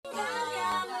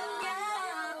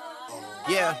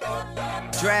Yeah,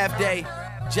 draft day,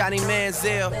 Johnny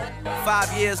Manziel.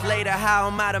 5 years later, how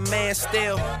am I the man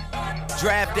still?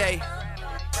 Draft day,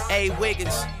 A.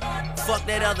 Wiggins. Fuck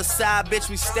that other side, bitch,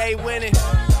 we stay winning.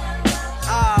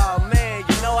 Oh man,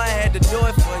 you know I had to do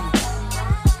it for you.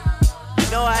 You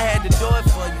know I had to do it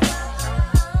for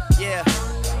you. Yeah,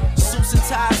 suits and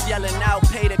ties yelling out,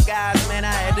 pay the guys, man,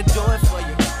 I had to do it for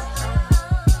you.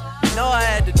 You know I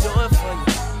had to do it for you.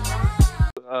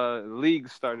 League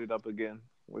started up again,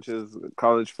 which is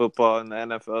college football, and the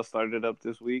NFL started up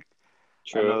this week.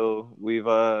 True. I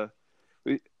know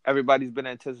everybody's been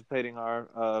anticipating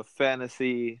our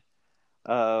fantasy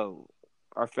players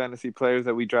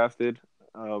that we drafted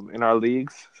in our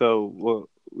leagues. So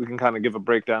we can kind of give a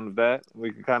breakdown of that.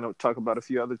 We can kind of talk about a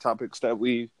few other topics that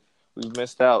we've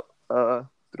missed out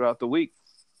throughout the week.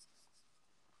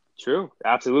 True.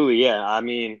 Absolutely. Yeah. I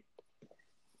mean,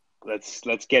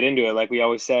 let's get into it. Like we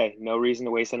always say, no reason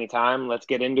to waste any time. Let's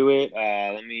get into it.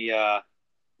 Let me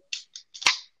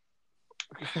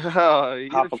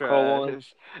pop a cold one.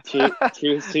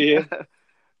 Cheers to you.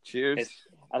 Cheers.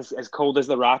 As cold as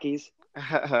the Rockies.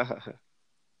 And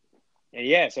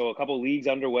yeah, so a couple leagues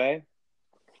underway.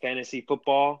 Fantasy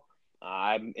football.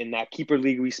 I'm in that keeper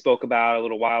league we spoke about a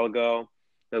little while ago.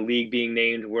 The league being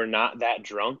named We're Not That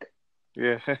Drunk.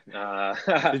 Yeah.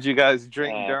 Did you guys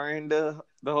drink during the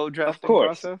whole drafting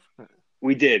process?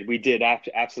 We did,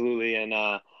 absolutely. And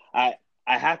I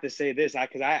have to say this,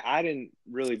 because I didn't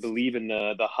really believe in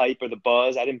the hype or the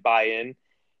buzz. I didn't buy in.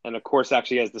 And of course,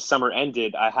 actually, as the summer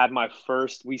ended, I had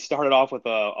we started off with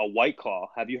a White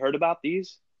Claw. Have you heard about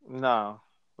these? No.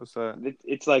 What's that?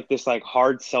 It's like this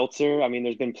hard seltzer. I mean,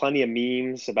 there's been plenty of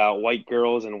memes about white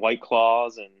girls and White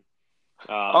Claws and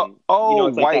White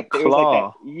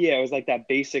Claw. It was like that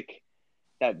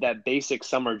basic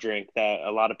summer drink that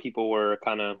a lot of people were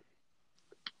kind of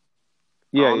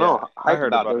I heard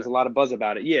about it. There was a lot of buzz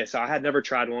about it. Yeah, so I had never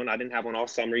tried one. I didn't have one all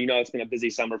summer. It's been a busy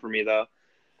summer for me though.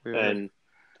 Yeah. And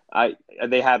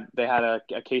they had a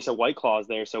case of White Claws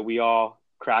there, so we all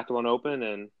cracked one open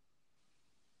and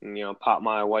popped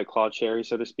my White Claw cherry,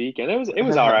 so to speak, and it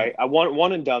was all right. I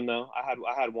one and done though. I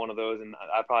had one of those, and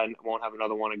I probably won't have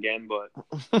another one again. But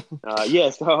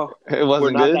so it wasn't we're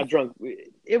not good. that drunk.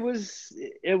 It was.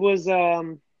 It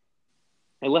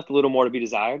left a little more to be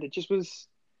desired. It just was.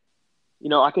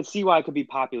 I could see why it could be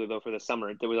popular though for the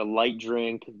summer. There was a light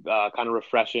drink, kind of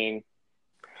refreshing.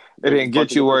 It didn't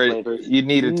get you where you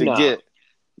needed to get.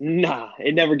 Nah,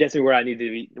 it never gets me where I need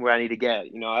to get.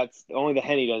 That's only the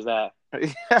Henny does that.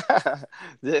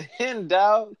 The hen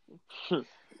dog,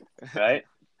 right?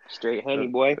 Straight Henny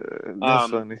boy.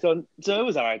 That's funny. So it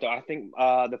was all right though. I think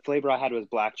the flavor I had was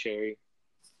black cherry.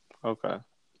 Okay.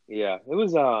 Yeah, it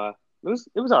was all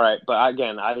right. But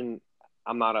again, I'm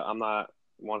not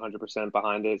 100%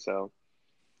 behind it. So,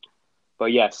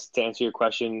 but yes, to answer your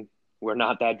question, we're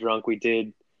not that drunk. We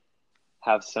did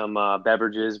have some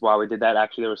beverages while we did that.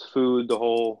 Actually, there was food, the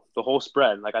whole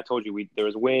spread. Like I told you, there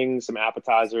was wings, some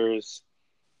appetizers,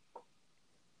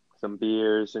 some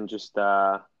beers, and just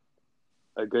a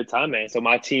good time, man. So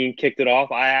my team kicked it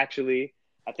off. I think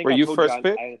were I you told first you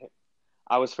pick?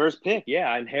 I was first pick. Yeah,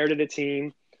 I inherited a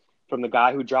team from the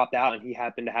guy who dropped out, and he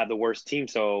happened to have the worst team.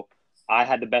 So I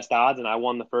had the best odds, and I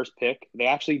won the first pick. They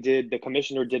actually the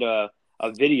commissioner did a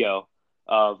video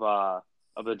of the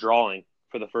drawing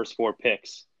for the first 4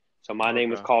 picks. So my name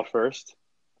was called first.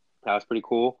 That was pretty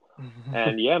cool.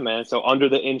 And yeah, man. So under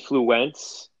the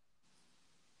influence,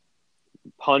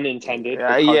 pun intended.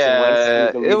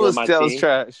 Yeah, that was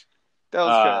trash. That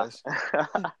was trash.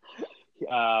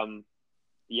 I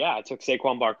took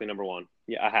Saquon Barkley number 1.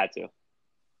 Yeah, I had to.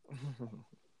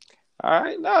 All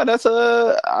right, no,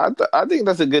 I think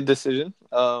that's a good decision.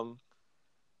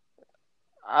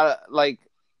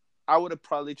 I would have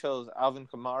probably chose Alvin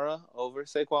Kamara over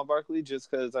Saquon Barkley just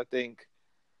because I think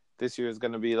this year is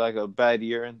going to be like a bad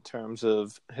year in terms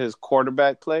of his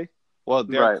quarterback play. Well,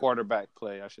 their quarterback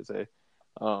play, I should say.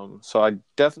 So I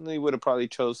definitely would have probably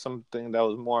chose something that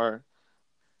was more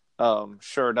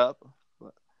shored up.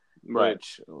 Right.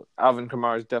 Which Alvin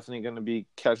Kamara is definitely going to be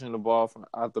catching the ball from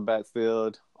out the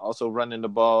backfield, also running the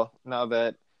ball. Now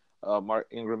that Mark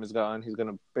Ingram is gone, he's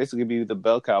going to basically be the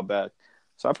bell cow back.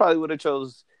 So I probably would have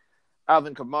chose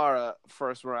Alvin Kamara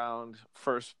first round,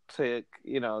 first pick.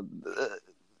 I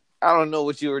don't know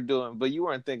what you were doing, but you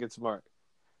weren't thinking smart.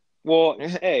 Well,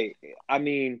 hey, I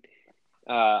mean,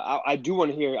 I do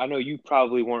want to hear. I know you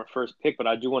probably weren't first pick, but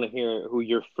I do want to hear who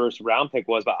your first round pick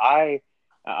was. But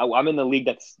I'm in the league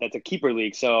that's a keeper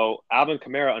league. So Alvin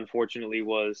Kamara, unfortunately,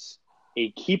 was a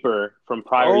keeper from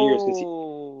prior years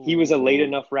He was a late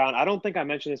enough round. I don't think I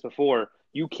mentioned this before.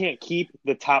 You can't keep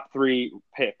the top 3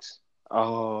 picks.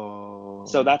 Oh.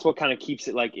 So that's what kind of keeps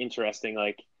it like interesting.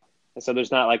 Like, so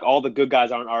there's not like all the good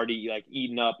guys aren't already like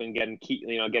eaten up and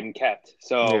getting kept.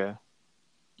 So Yeah.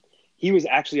 he was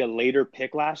actually a later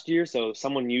pick last year. So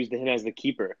someone used him as the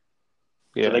keeper.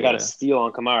 Yeah. So they got a steal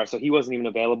on Kamara. So he wasn't even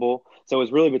available. So it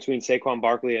was really between Saquon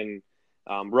Barkley and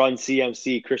run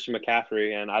CMC Christian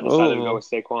McCaffrey, and I decided to go with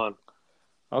Saquon.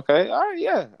 Okay. All right.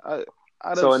 Yeah.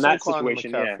 So in that Saquon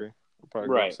situation, and yeah, McCaffrey, I'll probably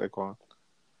right. go with Saquon.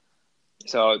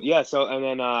 So yeah. So and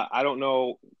then I don't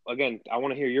know. Again, I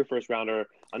want to hear your first rounder.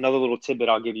 Another little tidbit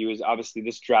I'll give you is obviously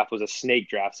this draft was a snake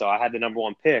draft, so I had the number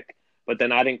 1 pick, but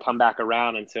then I didn't come back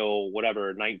around until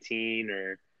whatever 19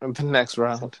 or The next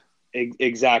round.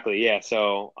 Exactly. Yeah.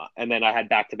 So and then I had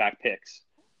back-to-back picks.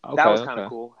 Okay, That was kind of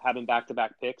cool having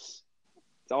back-to-back picks.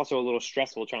 It's also a little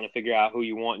stressful trying to figure out who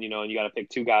you want, and you got to pick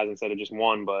 2 guys instead of just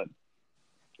one. But,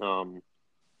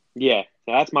 yeah,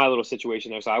 so that's my little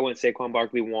situation there. So I went Saquon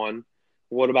Barkley 1.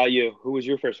 What about you? Who was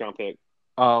your first round pick?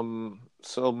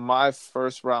 So my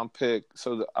first round pick.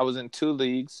 So I was in 2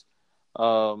 leagues.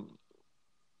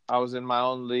 I was in my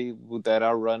own league that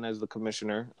I run as the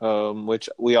commissioner, which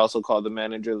we also call the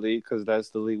manager league because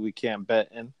that's the league we can't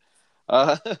bet in.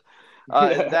 In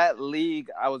that league,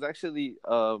 I was actually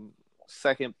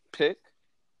second pick.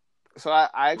 So I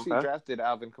actually drafted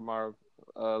Alvin Kamara,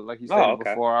 like you said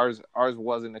before. Ours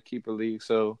wasn't a keeper league,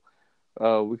 so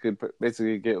we could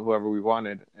basically get whoever we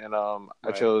wanted. And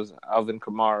I chose Alvin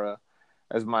Kamara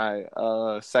as my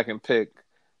second pick.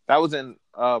 That was in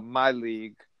my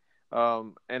league.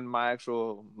 In my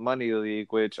actual money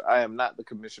league, which I am not the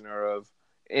commissioner of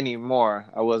anymore.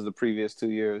 I was the previous 2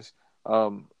 years.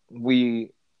 I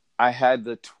had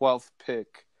the 12th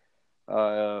pick,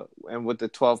 and with the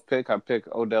 12th pick, I picked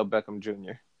Odell Beckham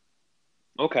Jr.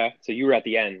 Okay, so you were at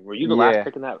the end. Were you the last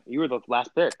pick in that? You were the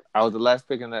last pick. I was the last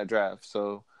pick in that draft,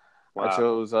 so I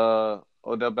chose Odell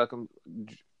Beckham.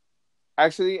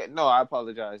 Actually, no, I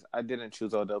apologize. I didn't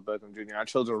choose Odell Beckham Jr. I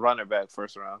chose a running back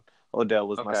first round. Odell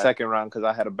was my second round because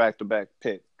I had a back-to-back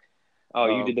pick. Oh,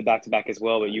 you did the back-to-back as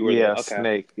well, but you were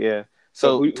snake. Yeah.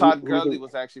 So Todd Gurley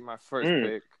was actually my first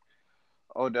pick.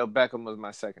 Odell Beckham was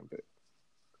my second pick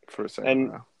for a second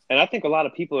round. And I think a lot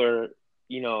of people are,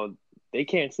 they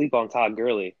can't sleep on Todd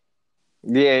Gurley.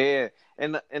 Yeah.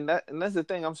 And that's the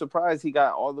thing. I'm surprised he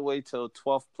got all the way till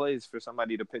 12th place for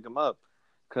somebody to pick him up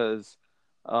because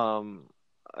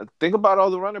think about all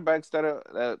the running backs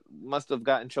that must have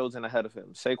gotten chosen ahead of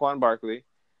him. Saquon Barkley,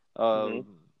 McCaffrey,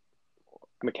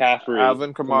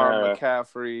 Alvin Kamara,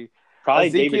 McCaffrey. Probably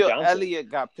Ezekiel David Johnson.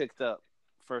 Elliott got picked up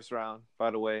first round,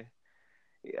 by the way.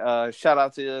 Shout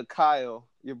out to Kyle,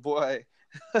 your boy.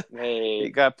 Hey, he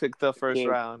got picked up first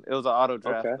round. It was an auto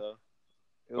draft, though.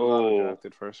 It was auto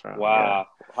drafted first round. Wow.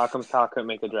 Yeah. How come Kyle couldn't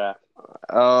make the draft?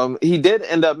 He did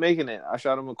end up making it. I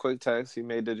shot him a quick text. He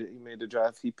made the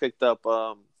draft. He picked up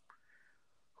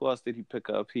who else did he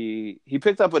pick up? He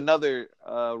picked up another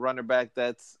runner back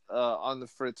that's on the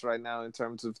fritz right now in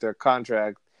terms of their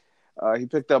contract. He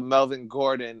picked up Melvin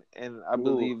Gordon, and I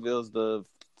believe it was the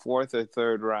 4th or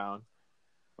 3rd round.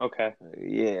 Okay.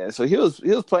 Yeah, so he was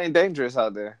playing dangerous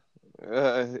out there.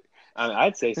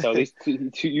 I'd say so. These two,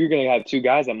 you're going to have 2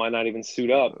 guys that might not even suit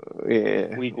up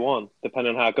week 1,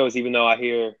 depending on how it goes. Even though I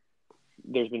hear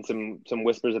there's been some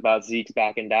whispers about Zeke's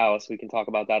back in Dallas. We can talk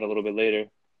about that a little bit later.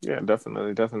 Yeah,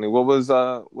 definitely. What was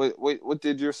what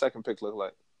did your second pick look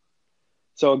like?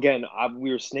 So again,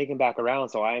 we were snaking back around,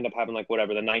 so I end up having the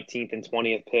 19th and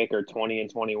 20th pick or 20 and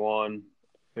 21.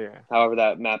 Yeah. However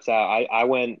that maps out. I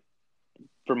went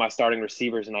for my starting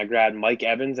receivers, and I grabbed Mike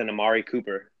Evans and Amari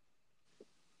Cooper.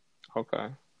 Okay.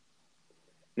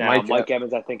 Now, Mike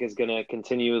Evans, I think, is going to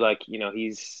continue. I feel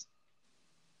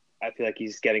like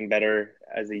he's getting better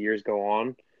as the years go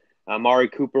on. Amari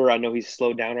Cooper, I know he's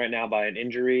slowed down right now by an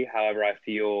injury. However, I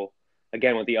feel,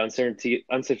 again, with the uncertainty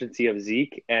of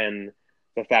Zeke and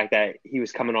the fact that he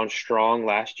was coming on strong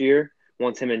last year,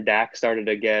 once him and Dak started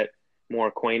to get more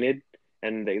acquainted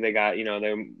and they got,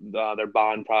 their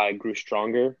bond probably grew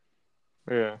stronger.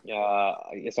 Yeah.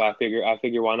 So I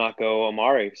figure why not go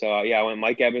Amari? So I went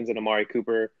Mike Evans and Amari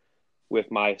Cooper with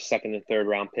my 2nd and 3rd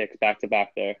round picks back to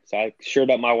back there. So I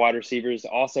shored up my wide receivers,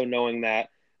 also knowing that,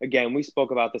 again, we spoke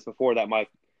about this before, that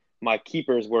my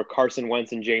keepers were Carson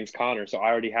Wentz and James Conner. So I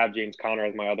already have James Conner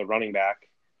as my other running back.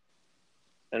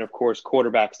 And of course,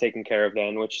 quarterbacks taken care of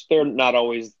then, which they're not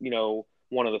always,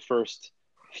 one of the first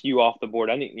few off the board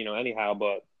anyhow,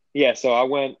 but yeah, so I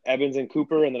went Evans and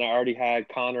Cooper, and then I already had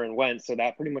Connor and Wentz, so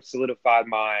that pretty much solidified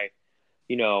my,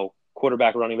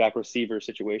 quarterback, running back, receiver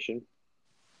situation.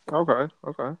 Okay.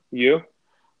 You?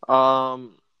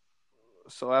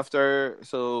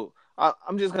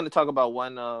 I'm just gonna talk about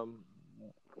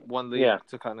one league Yeah.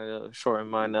 to kind of shorten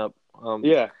mine up.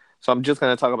 Yeah. So I'm just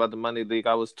gonna talk about the Money League.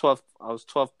 I was 12th. I was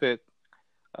 12th pick.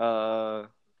 Uh,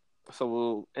 so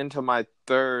we'll into my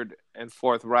third and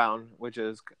fourth round, which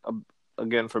is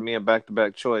again for me a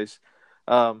back-to-back choice.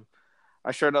 Um,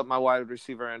 I shored up my wide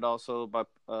receiver and also by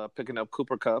picking up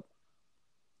Cooper Kupp.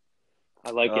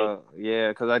 I like it. Yeah,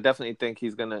 because I definitely think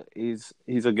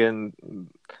he's again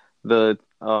the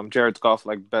Jared Goff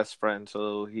like best friend,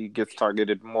 so he gets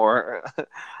targeted more.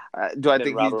 Do I Than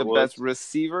think he's Robert the best Woods.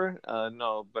 receiver?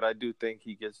 No, but I do think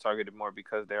he gets targeted more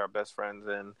because they are best friends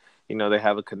and they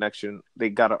have a connection. They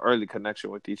got an early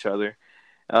connection with each other.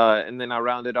 And then I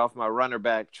rounded off my runner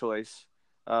back choice,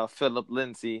 Philip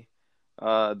Lindsay,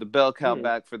 the bell cow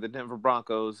back for the Denver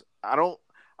Broncos.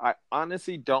 I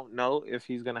honestly don't know if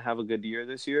he's going to have a good year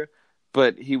this year,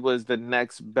 but he was the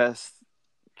next best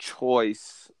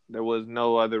choice. There was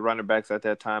no other runner backs at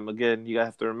that time. Again, you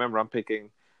have to remember I'm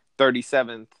picking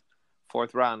 37th,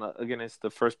 fourth round. Again, it's the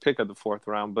first pick of the fourth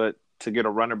round, but to get a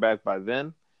runner back by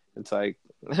then, it's like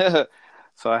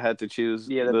so I had to choose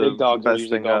Yeah, the big dogs are best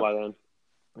usually thing gone up. by then.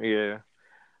 Yeah.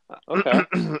 Okay.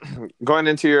 Going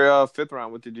into your fifth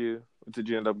round, what did you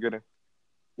end up getting?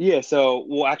 Yeah, so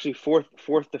well, actually, fourth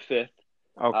to fifth.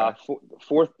 Okay.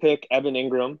 Fourth pick, Evan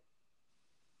Ingram.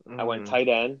 I went tight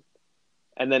end,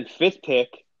 and then fifth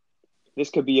pick. This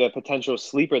could be a potential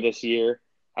sleeper this year.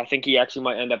 I think he actually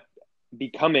might end up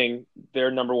becoming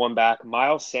their number one back,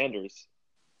 Miles Sanders,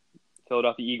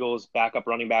 Philadelphia Eagles backup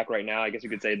running back right now. I guess you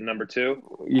could say the number two.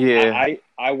 Yeah.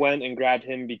 I went and grabbed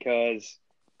him because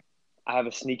I have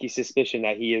a sneaky suspicion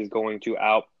that he is going to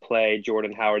outplay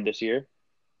Jordan Howard this year.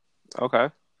 Okay.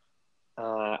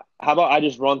 How about I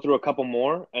just run through a couple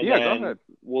more, and Go then ahead.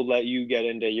 we'll let you get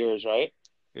into yours, right?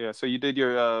 Yeah. So you did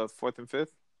your fourth and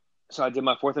fifth? So I did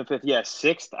my fourth and fifth. Yeah,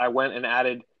 sixth, I went and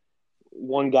added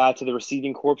one guy to the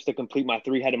receiving corps to complete my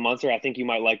three-headed monster. I think you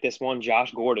might like this one,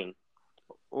 Josh Gordon.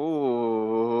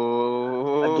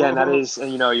 Ooh. Again, that is,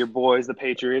 your boys, the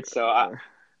Patriots. So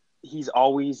he's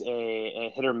always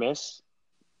a hit or miss.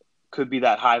 Could be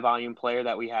that high volume player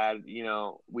that we had,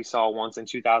 we saw once in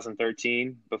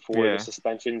 2013 before the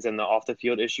suspensions and the off the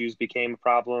field issues became a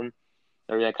problem,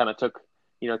 or that kind of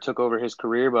took over his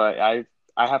career. But I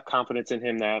have confidence in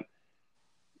him that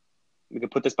we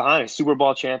could put this behind. A Super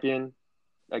Bowl champion.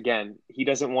 Again, he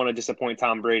doesn't want to disappoint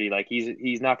Tom Brady. Like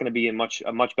he's not going to be in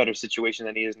a much better situation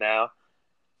than he is now.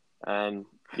 And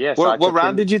yeah, so what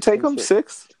round did you take him?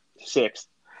 Sixth.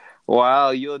 Wow,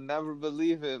 you'll never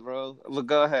believe it, bro. Look,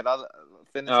 go ahead. I'll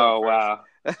finish. Oh wow,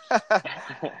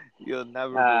 you'll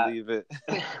never believe it.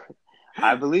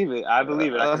 I believe it. I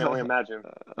can only imagine.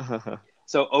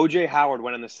 So OJ Howard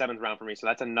went in the seventh round for me. So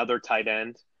that's another tight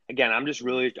end. Again, I was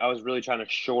really trying to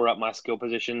shore up my skill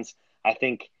positions. I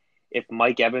think if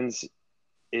Mike Evans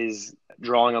is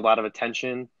drawing a lot of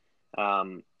attention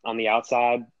on the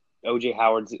outside, OJ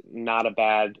Howard's not a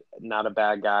bad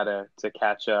guy to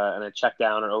catch in a check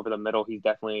down or over the middle. He's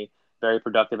definitely very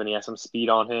productive and he has some speed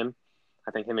on him.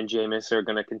 I think him and Jameis are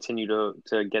going to continue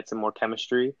to get some more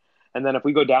chemistry. And then if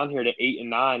we go down here to 8 and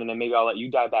 9, and then maybe I'll let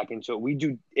you dive back into it. We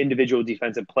do individual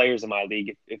defensive players in my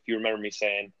league, if you remember me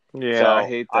saying. Yeah, so I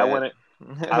hate that. I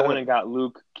went and got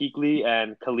Luke Kuechly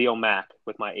and Khalil Mack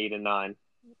with my 8 and 9.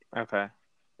 Okay.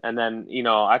 And then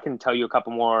I can tell you a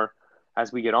couple more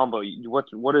as we get on. But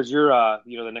what is your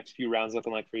the next few rounds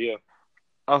looking like for you?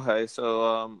 Okay,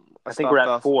 so I think we're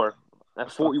at 4.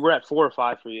 We're at 4 or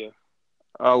 5 for you.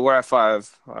 We're at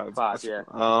 5. 5, yeah.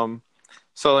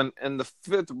 So in the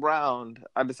fifth round,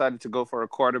 I decided to go for a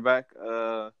quarterback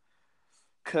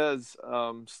because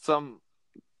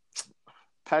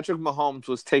Patrick Mahomes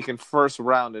was taken first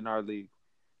round in our league.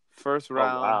 First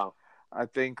round. Oh, wow. I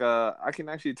think I can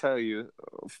actually tell you,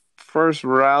 first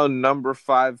round, number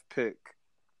 5 pick,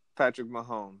 Patrick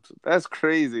Mahomes. That's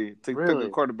crazy to pick a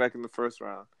quarterback in the first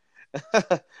round.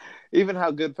 Even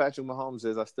how good Patrick Mahomes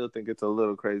is, I still think it's a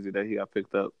little crazy that he got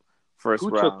picked up first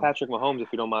round. Who took Patrick Mahomes, if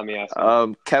you don't mind me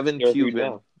asking? Kevin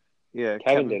Cuban. Yeah,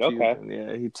 Kevin did. Cuban. Okay.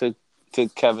 Yeah, he took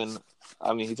Kevin.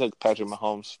 I mean, he took Patrick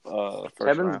Mahomes first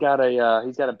Kevin's round.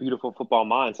 He's got a beautiful football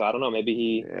mind, so I don't know. Maybe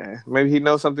he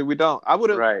knows something we don't. I would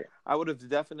have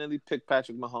definitely picked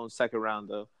Patrick Mahomes second round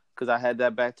though, because I had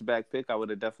that back-to-back pick. I would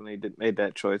have definitely made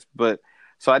that choice. But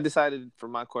so I decided for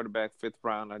my quarterback fifth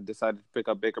round, I decided to pick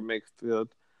up Baker Mayfield.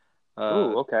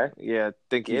 Okay. Yeah, I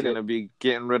think he's going to be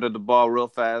getting rid of the ball real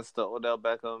fast to Odell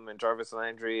Beckham and Jarvis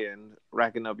Landry and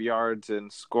racking up yards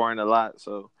and scoring a lot.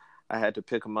 So I had to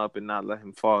pick him up and not let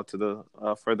him fall to the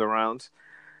further rounds.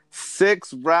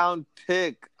 6th round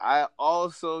pick. I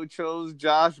also chose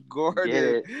Josh Gordon. Get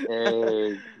it.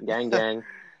 Hey, gang.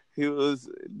 He was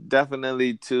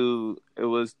definitely it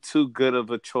was too good of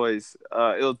a choice.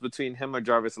 It was between him or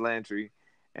Jarvis Landry.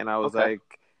 And I was like,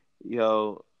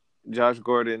 yo, Josh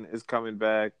Gordon is coming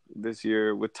back this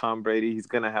year with Tom Brady. He's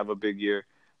going to have a big year.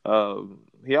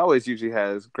 He always usually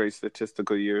has great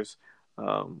statistical years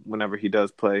whenever he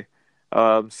does play.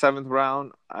 7th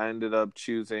round, I ended up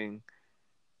choosing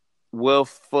Will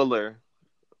Fuller.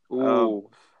 Ooh.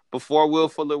 Before Will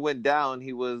Fuller went down,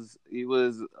 he was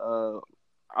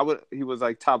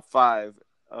like top 5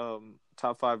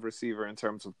 receiver in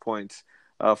terms of points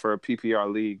for a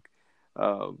PPR league.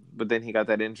 But then he got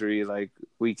that injury like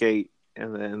week 8,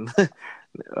 and then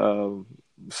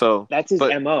so that's his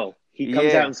MO. He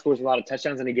comes out and scores a lot of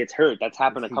touchdowns, and he gets hurt. That's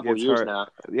happened a couple years now.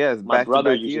 Yeah, my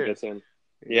brother usually gets him.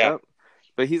 Yeah, yep.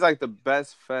 But he's like the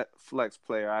best flex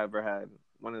player I ever had.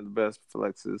 One of the best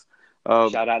flexes.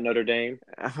 Shout out Notre Dame.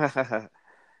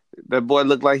 That boy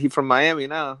looked like he from Miami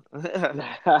now. For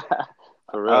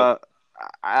real.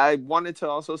 I wanted to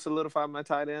also solidify my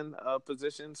tight end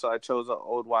position, so I chose an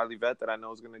old wily vet that I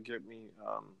know is going to give me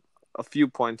a few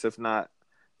points, if not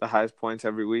the highest points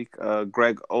every week.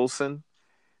 Greg Olsen,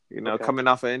 coming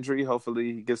off an injury,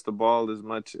 hopefully he gets the ball as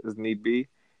much as need be.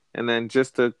 And then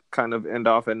just to kind of end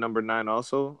off at number 9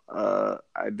 also,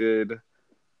 I did,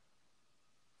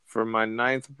 for my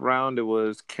 9th round, it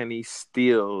was Kenny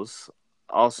Stills,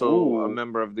 also a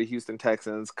member of the Houston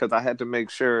Texans, because I had to make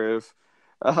sure if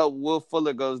Will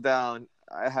Fuller goes down,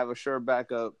 I have a sure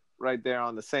backup right there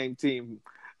on the same team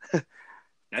to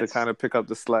kind of pick up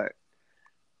the slack.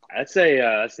 That's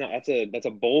a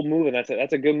bold move, and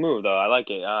that's a good move though. I like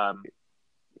it,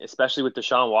 especially with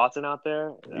Deshaun Watson out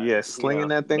there. Yeah, slinging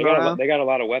that thing around. They got a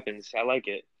lot of weapons. I like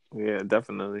it. Yeah,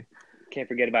 definitely. Can't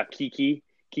forget about Kiki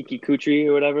Kutri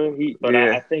or whatever.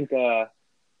 I think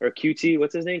or QT.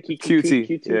 What's his name?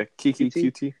 QT. Yeah, Kiki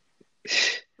QT.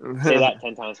 Say that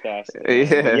 10 times fast. They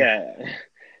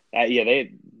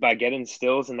by getting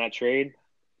Stills in that trade,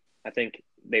 I think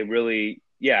they really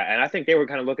and I think they were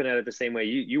kind of looking at it the same way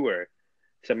you were.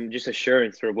 Some just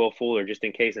assurance for Will Fuller just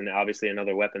in case, and obviously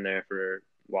another weapon there for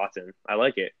Watson. I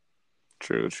like it.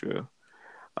 True. So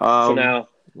now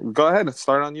go ahead and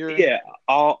start on your. Yeah,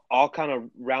 I'll kind of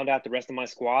round out the rest of my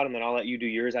squad, and then I'll let you do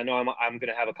yours. I know I'm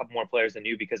going to have a couple more players than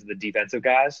you because of the defensive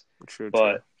guys. True.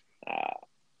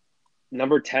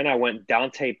 Number 10, I went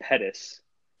Dante Pettis.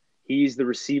 He's the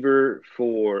receiver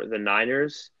for the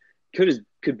Niners.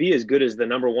 Could be as good as the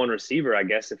number 1 receiver, I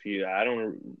guess, if you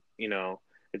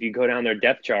go down their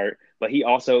depth chart. But he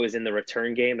also is in the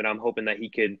return game, and I'm hoping that he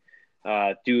could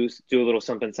do a little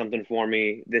something for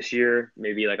me this year,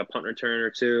 maybe like a punt return or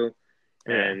 2,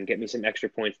 and get me some extra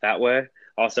points that way.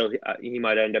 Also, he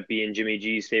might end up being Jimmy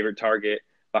G's favorite target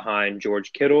behind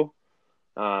George Kittle.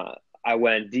 I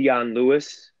went Dion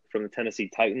Lewis from the Tennessee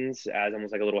Titans as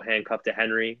almost like a little handcuff to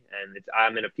Henry, and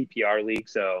I'm in a PPR league,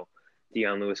 so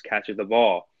Dion Lewis catches the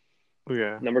ball.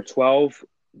 Yeah. Number 12,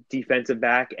 defensive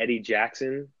back Eddie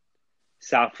Jackson,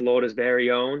 South Florida's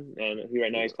very own, and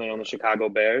right now he's playing on the Chicago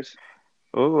Bears.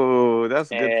 Oh,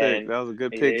 that's a good pick. That was a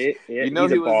good pick. He's a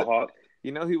ball hawk.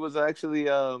 He was actually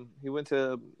he went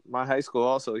to my high school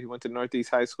also. He went to Northeast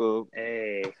High School.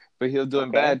 Hey. But he was doing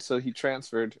bad, so he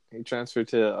transferred. He transferred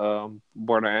to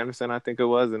Border Anderson, I think it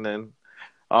was, and then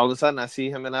all of a sudden I see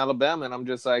him in Alabama, and I'm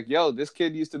just like, yo, this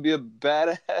kid used to be a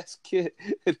badass kid.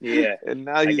 Yeah. And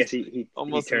now I guess he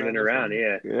almost turned it around,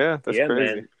 Yeah, that's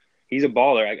crazy. Man. He's a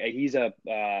baller.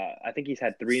 I think he's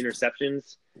had 3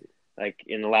 interceptions like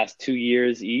in the last 2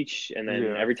 years each, and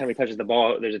then every time he touches the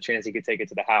ball, there's a chance he could take it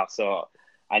to the house. So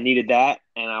I needed that,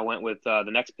 and I went with the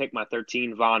next pick, my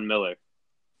 13, Von Miller,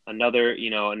 another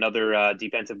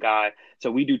defensive guy.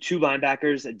 So we do 2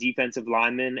 linebackers, a defensive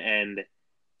lineman, and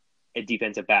a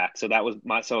defensive back. So that was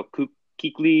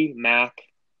Kuechly, Mack,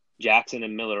 Jackson,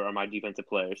 and Miller are my defensive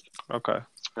players. Okay.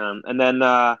 And then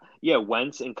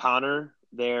Wentz and Connor.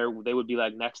 They would be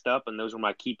like next up, and those were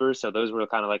my keepers. So those were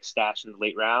kind of like stashed in the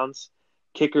late rounds.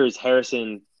 Kicker is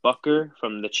Harrison Butker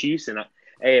from the Chiefs, and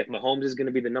if Mahomes is going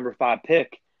to be the number 5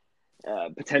 pick,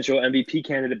 potential MVP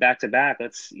candidate back to back,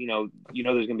 that's there's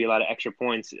going to be a lot of extra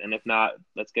points, and if not,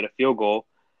 let's get a field goal.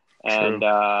 And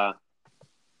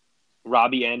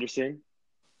Robbie Anderson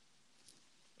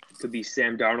could be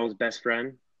Sam Darnold's best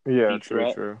friend. Yeah,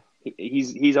 true.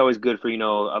 He's always good for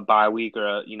a bye week or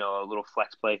a little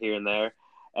flex play here and there.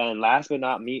 And last but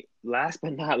not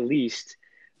least,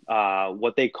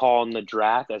 what they call in the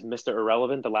draft as Mr.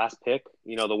 Irrelevant, the last pick.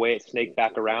 The way it snaked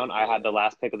back around. I had the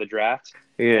last pick of the draft,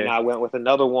 and I went with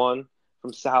another one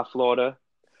from South Florida.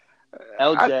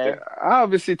 LJ. I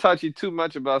obviously taught you too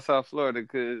much about South Florida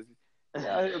because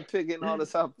I'm picking all the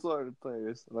South Florida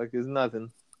players like it's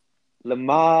nothing.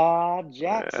 Lamar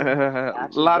Jackson. A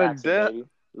Action lot of Jackson, depth. baby.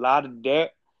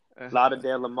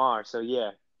 Lauderdale Lamar. So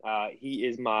yeah, he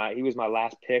was my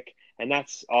last pick, and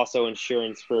that's also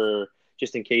insurance for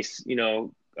just in case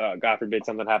God forbid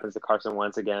something happens to Carson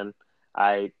Wentz again.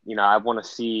 I want to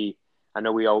see. I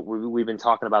know we've been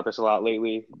talking about this a lot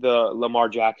lately. The Lamar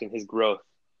Jackson, his growth.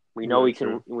 We know Yeah, he can.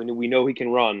 true. We know he can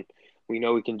run. We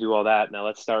know he can do all that. Now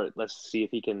let's start. Let's see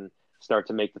if he can start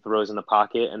to make the throws in the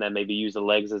pocket, and then maybe use the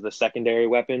legs as the secondary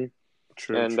weapon.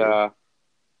 True, And true.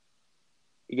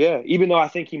 yeah, even though I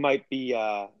think he could be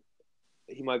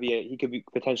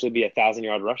potentially be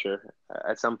 1,000-yard rusher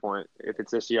at some point. If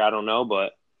it's this year, I don't know,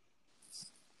 but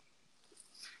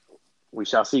we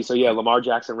shall see. So yeah, Lamar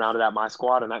Jackson rounded out my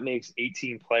squad, and that makes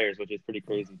 18 players, which is pretty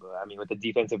crazy. But I mean, with the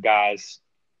defensive guys,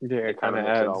 Yeah, it it kind kind of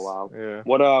of makes it all adds. wild. Yeah.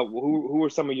 What who were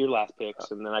some of your last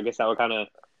picks? And then I guess that would kind of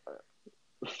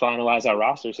finalize our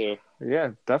rosters here.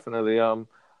 Yeah, definitely.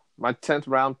 My 10th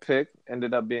round pick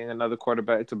ended up being another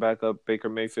quarterback to back up Baker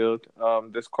Mayfield.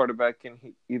 This quarterback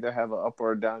can either have an up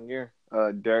or a down year.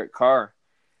 Derek Carr.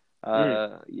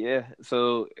 Yeah.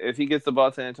 So if he gets the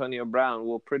ball to Antonio Brown,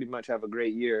 we'll pretty much have a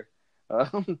great year.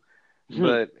 Um,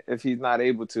 but if he's not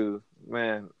able to,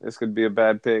 man, this could be a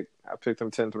bad pick. I picked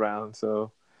him 10th round.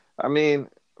 So, I mean,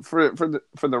 for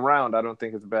the round, I don't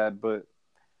think it's bad, but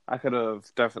I could have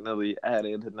definitely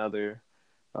added another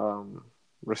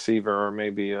receiver or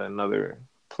maybe another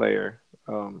player.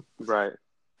 Right.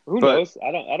 Who But knows?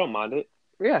 I don't mind it.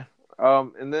 yeah.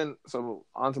 And then so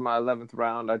on to my 11th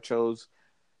round, I chose.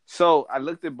 So I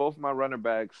looked at both my running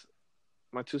backs,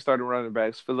 my two starting running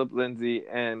backs, Philip Lindsay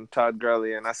and Todd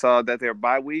Gurley, and I saw that their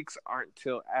bye weeks aren't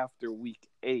till after week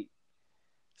 8.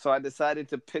 So I decided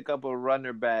to pick up a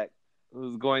runner back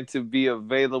who's going to be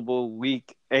available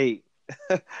week 8.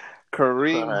 All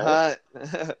Kareem right.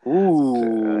 Hunt.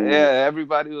 Ooh. Yeah,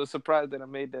 everybody was surprised that I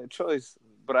made that choice,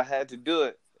 but I had to do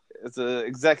it. It's an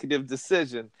executive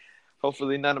decision.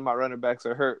 Hopefully, none of my running backs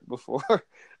are hurt before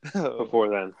Before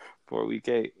then. for week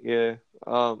 8. Yeah,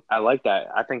 I like that.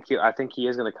 I think he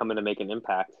is going to come in and make an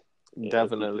impact. If he can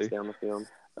definitely. stay on the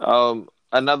field.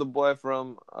 Another boy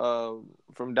from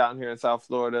down here in South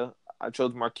Florida. I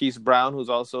chose Marquise Brown, who's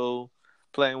also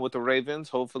playing with the Ravens.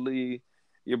 Hopefully,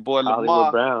 your boy Hollywood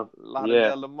Lamar, Brown. Yeah,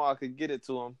 Lauderdale Lamar, could get it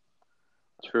to him.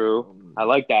 true. I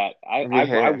like that. I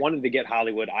Yeah, wanted to get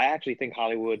Hollywood. I actually think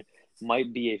Hollywood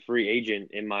might be a free agent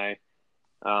in my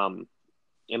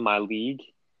league.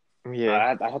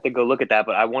 yeah, I have to go look at that,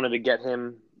 but I wanted to get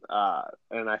him.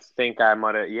 And I think I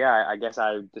might have. Yeah, I guess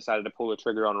I decided to pull the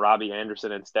trigger on Robbie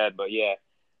Anderson instead. But yeah, yeah.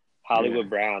 Hollywood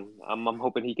Brown. I'm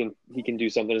hoping he can do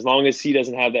something as long as he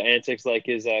doesn't have the antics like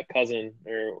his cousin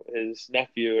or his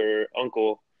nephew or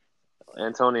uncle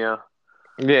Antonio.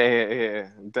 Yeah.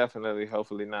 Definitely.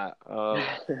 Hopefully not.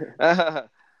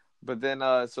 But then,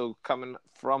 so coming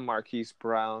from Marquise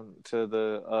Brown to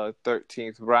the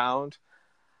 13th round,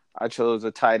 I chose a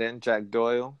tight end, Jack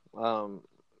Doyle.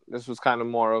 This was kind of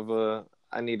more of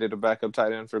I needed a backup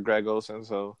tight end for Greg Olsen,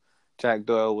 so Jack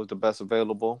Doyle was the best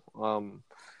available.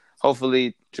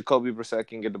 Hopefully, Jacoby Brissett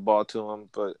can get the ball to him,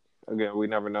 but again, we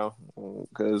never know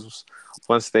because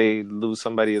once they lose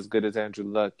somebody as good as Andrew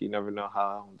Luck, you never know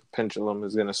how the pendulum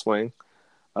is going to swing.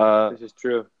 This is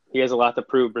true. He has a lot to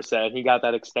prove, Brissett. He got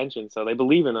that extension, so they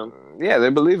believe in him. Yeah, they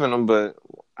believe in him, but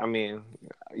I mean,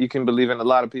 you can believe in a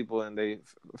lot of people and they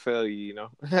fail you, you know.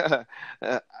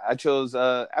 I chose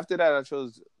after that. I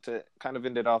chose to kind of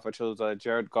end it off. I chose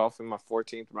Jared Goff in my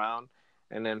 14th round,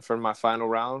 and then for my final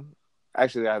round,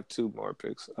 actually, I have two more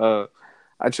picks.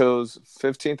 I chose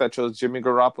 15th. I chose Jimmy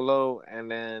Garoppolo, and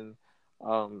then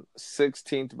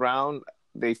 16th round,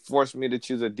 they forced me to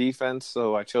choose a defense,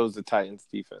 so I chose the Titans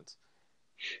defense.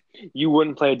 You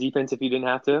wouldn't play a defense if you didn't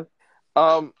have to?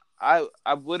 I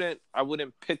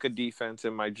wouldn't pick a defense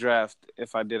in my draft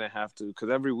if I didn't have to,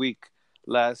 because every week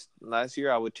last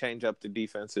year I would change up the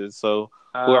defenses. So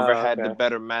whoever had the Okay.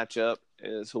 better matchup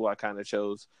is who I kind of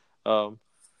chose. Mm,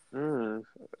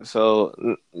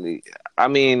 So I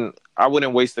mean, I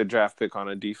wouldn't waste a draft pick on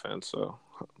a defense. So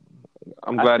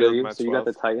I'm I glad it feel was you. my So you got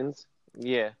the 12th. Titans?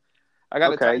 Yeah, I got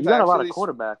the Okay. You Titans. got a lot of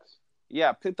quarterbacks. Yeah,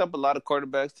 I picked up a lot of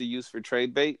quarterbacks to use for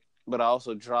trade bait, but I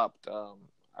also dropped.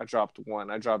 I dropped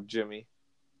one. I dropped Jimmy.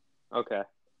 Okay.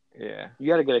 Yeah. You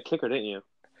got to get a kicker, didn't you?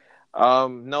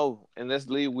 No. In this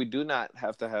league, we do not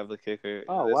have to have the kicker.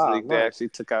 Oh, In this wow. league, they Nice. actually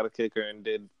took out a kicker and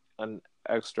did an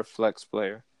extra flex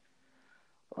player.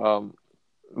 But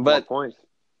More points.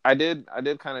 I did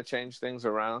kind of change things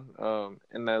around.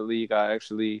 In that league, I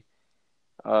actually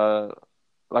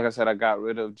like I said, I got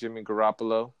rid of Jimmy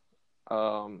Garoppolo.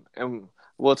 And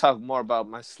we'll talk more about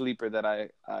my sleeper that I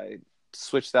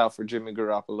switched out for Jimmy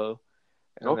Garoppolo.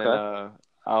 And then I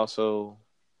also,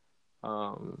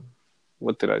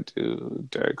 what did I do?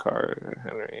 Derek Carr,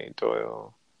 Henry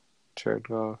Doyle, Jared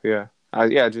Goff. Yeah.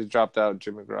 I just dropped out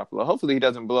Jimmy Garoppolo. Hopefully he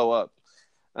doesn't blow up.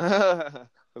 Because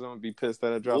I'm going to be pissed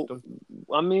that I dropped him.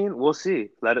 I mean, we'll see.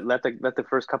 Let the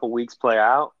first couple weeks play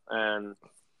out, and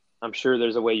I'm sure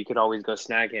there's a way you could always go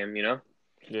snag him, you know?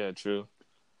 Yeah, true.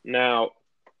 Now,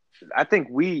 I think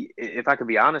if I could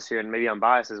be honest here, and maybe I'm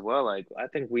biased as well, like I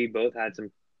think we both had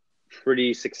some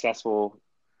pretty successful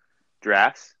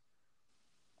drafts.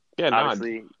 Yeah, no,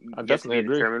 obviously, I definitely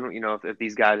agree. Determine, you know, if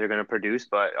these guys are going to produce,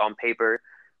 but on paper,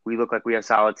 we look like we have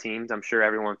solid teams. I'm sure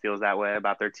everyone feels that way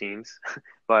about their teams.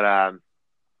 But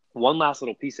one last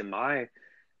little piece in my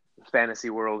fantasy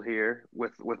world here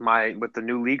with the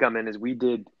new league I'm in is we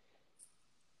did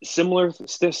similar.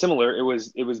 It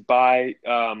was by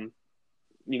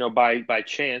by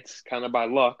chance, kind of by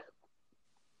luck,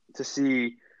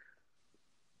 to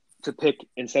pick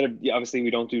instead of obviously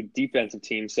we don't do defensive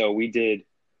teams, so we did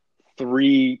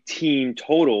 3 teams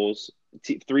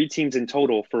in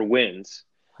total for wins.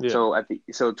 Yeah.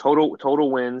 So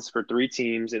total wins for 3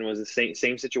 teams, and it was the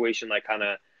same situation, like kind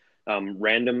of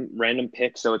random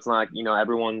picks. So it's not, you know,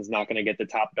 everyone's not going to get the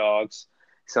top dogs.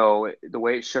 So the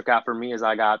way it shook out for me is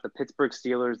I got the Pittsburgh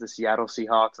Steelers, the Seattle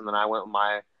Seahawks, and then I went with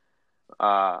my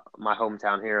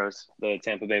hometown heroes, the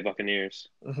Tampa Bay Buccaneers.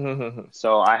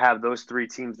 So I have those 3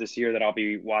 teams this year that I'll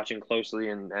be watching closely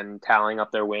and tallying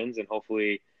up their wins, and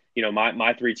hopefully, you know,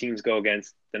 my 3 teams go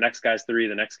against the next guy's 3,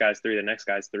 the next guy's 3, the next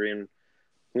guy's 3, and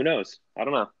who knows? I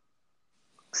don't know.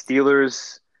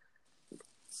 Steelers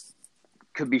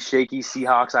could be shaky.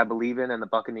 Seahawks, I believe in, and the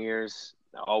Buccaneers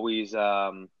always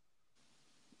a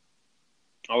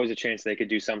chance they could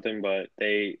do something, but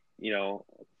they, you know,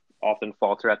 often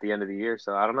falter at the end of the year.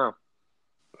 So I don't know.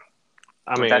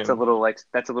 I mean, that's a little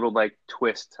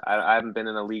twist. I haven't been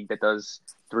in a league that does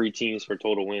 3 teams for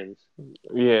total wins.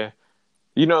 Yeah,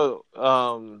 you know,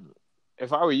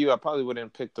 if I were you, I probably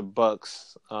wouldn't pick the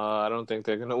Bucks. I don't think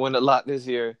they're gonna win a lot this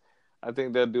year. I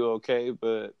think they'll do okay,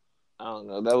 but I don't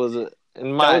know. That was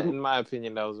in my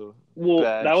opinion, that was a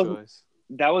bad choice.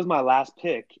 That was my last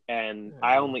pick, and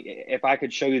if I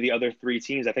could show you the other 3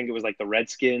 teams, I think it was like the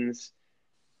Redskins,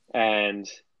 and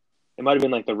it might have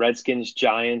been like the Redskins,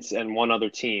 Giants, and one other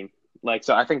team. Like,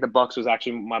 so I think the Bucks was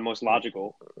actually my most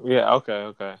logical. Yeah.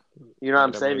 Okay. You know what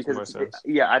I'm saying? Because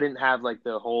I didn't have like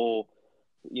the whole.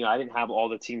 You know, I didn't have all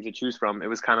the teams to choose from. It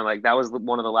was kind of like that was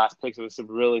one of the last picks. It was some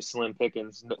really slim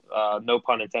pickings, no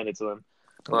pun intended to them.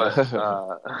 But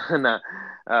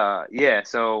yeah,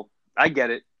 so I get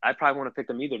it. I probably wouldn't have picked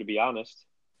them either, to be honest.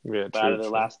 Yeah, but out of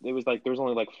the last, it was like there was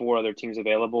only like 4 other teams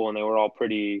available, and they were all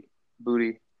pretty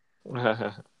booty. Okay.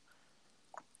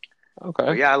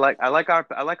 But yeah, I like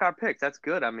our picks. That's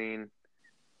good. I mean,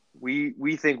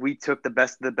 we think we took the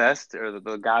best of the best, or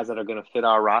the guys that are going to fit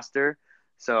our roster.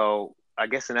 So I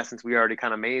guess in essence, we already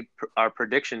kind of made our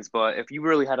predictions. But if you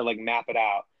really had to like map it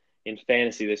out in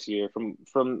fantasy this year, from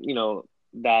you know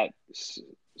that,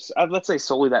 let's say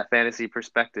solely that fantasy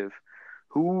perspective,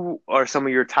 who are some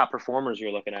of your top performers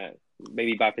you're looking at,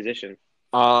 maybe by position?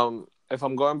 If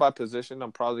I'm going by position,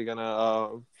 I'm probably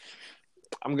gonna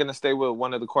stay with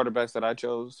one of the quarterbacks that I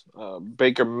chose,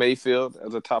 Baker Mayfield,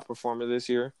 as a top performer this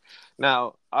year.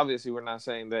 Now, obviously, we're not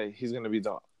saying that he's going to be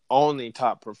the only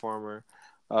top performer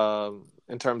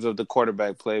in terms of the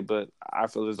quarterback play, but I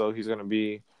feel as though he's going to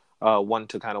be one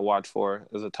to kind of watch for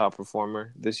as a top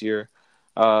performer this year.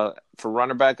 For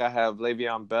running back, I have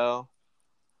Le'Veon Bell.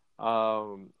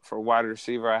 For wide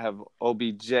receiver, I have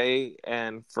OBJ,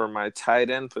 and for my tight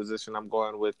end position, I'm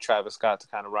going with Travis Scott to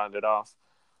kind of round it off.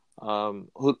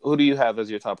 Who do you have as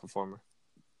your top performer?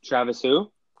 Travis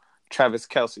who? Travis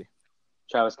Kelce.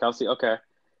 Travis Kelce. Okay.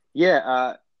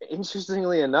 Yeah.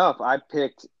 Interestingly enough, I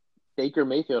picked Baker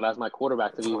Mayfield as my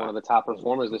quarterback to be one of the top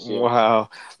performers this year. Wow.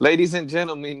 Ladies and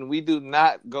gentlemen, we do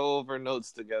not go over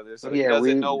notes together. So he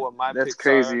doesn't know what my picks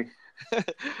crazy. are.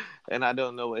 And I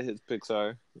don't know what his picks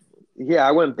are. Yeah,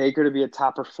 I went Baker to be a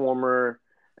top performer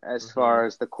as far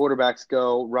as the quarterbacks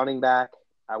go. Running back,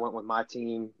 I went with my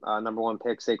team, number 1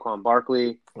 pick, Saquon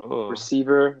Barkley. Oh.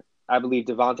 Receiver, I believe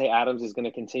Devontae Adams is going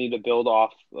to continue to build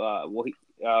off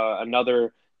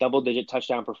another double-digit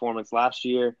touchdown performance last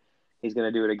year. He's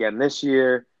going to do it again this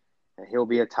year. He'll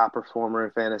be a top performer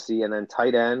in fantasy. And then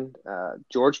tight end,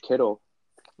 George Kittle.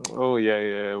 Oh,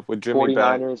 yeah. With Jimmy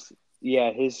 49ers. Back.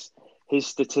 Yeah, his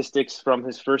statistics from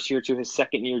his first year to his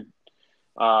second year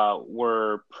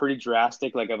were pretty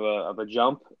drastic, like of a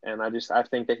jump. And I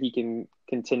think that he can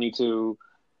continue to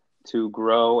to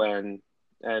grow and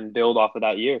build off of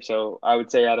that year. So I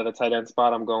would say out of the tight end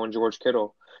spot, I'm going George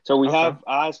Kittle. So we Okay. have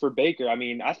eyes for Baker. I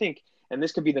mean, I think, and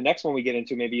this could be the next one we get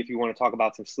into, maybe if you want to talk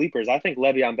about some sleepers. I think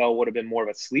Le'Veon Bell would have been more of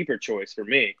a sleeper choice for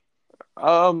me,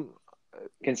 Um,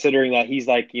 considering that he's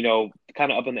like,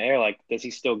 kind of up in the air. Like, does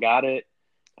he still got it?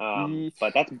 he,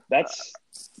 But that's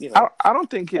I don't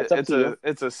think that's up to you.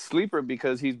 it's a sleeper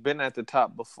because he's been at the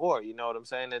top before. You know what I'm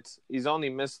saying?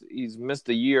 He's missed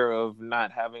a year of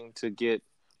not having to get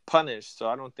punished. So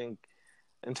I don't think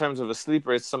in terms of a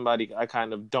sleeper, it's somebody I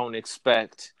kind of don't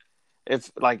expect.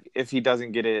 If he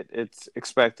doesn't get it, it's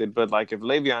expected. But like if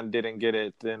Le'Veon didn't get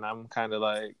it, then I'm kind of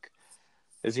like,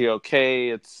 is he okay?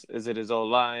 Is it his O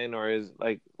line or is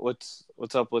like what's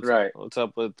up with Right.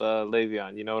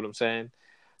 Le'Veon? You know what I'm saying?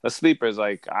 A sleeper is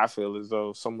like I feel as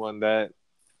though someone that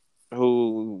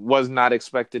who was not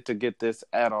expected to get this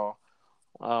at all.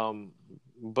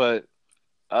 But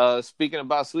speaking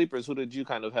about sleepers, who did you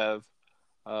kind of have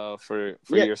for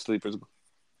Yeah. your sleepers?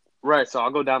 Right. So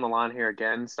I'll go down the line here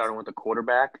again, starting with the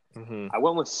quarterback. Mm-hmm. I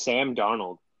went with Sam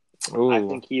Darnold. Ooh. I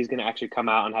think he's going to actually come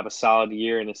out and have a solid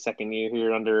year in his second year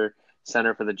here under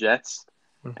center for the Jets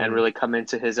and really come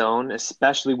into his own,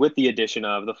 especially with the addition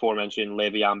of the aforementioned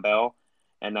Le'Veon Bell.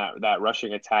 And that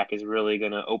rushing attack is really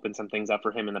going to open some things up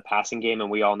for him in the passing game.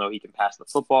 And we all know he can pass the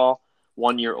football.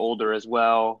 1 year older as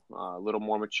well, a little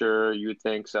more mature, you would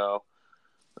think. So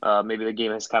maybe the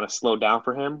game has kind of slowed down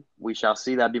for him. We shall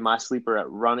see. That'd be my sleeper at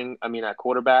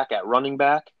quarterback, at running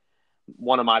back.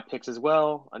 One of my picks as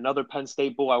well. Another Penn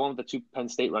State bull. I went with the 2 Penn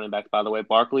State running backs, by the way,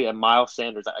 Barkley and Miles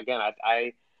Sanders. Again,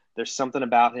 I there's something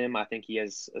about him. I think he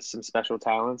has some special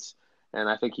talents, and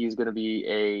I think he's going to be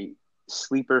a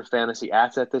sleeper fantasy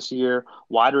asset this year.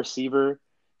 Wide receiver,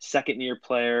 second-year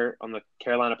player on the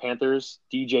Carolina Panthers,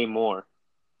 DJ Moore.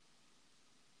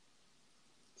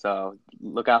 So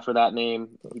look out for that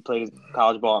name. He played his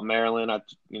college ball at Maryland.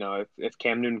 If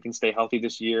Cam Newton can stay healthy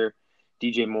this year,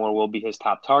 DJ Moore will be his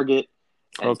top target.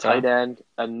 And Okay. tight end,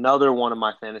 another one of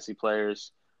my fantasy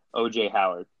players, OJ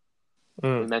Howard.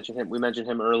 Mm. We mentioned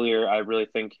him earlier. I really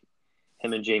think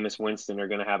him and Jameis Winston are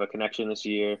going to have a connection this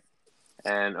year.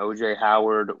 And OJ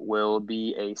Howard will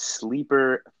be a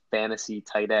sleeper fantasy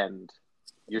tight end.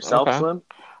 Yourself, Okay. Slim?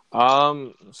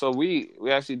 So we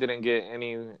actually didn't get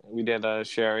any. We didn't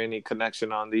share any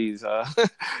connection on these.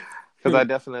 Because I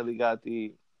definitely got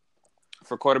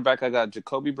for quarterback. I got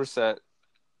Jacoby Brissett.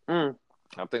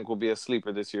 I think will be a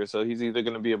sleeper this year. So he's either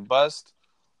going to be a bust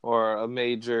or a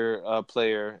major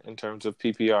player in terms of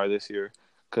PPR this year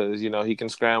because he can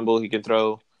scramble, he can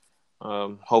throw.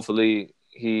 Hopefully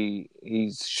he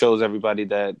shows everybody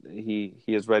that he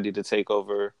is ready to take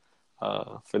over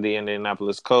for the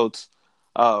Indianapolis Colts.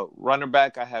 Running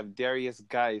back, I have Darius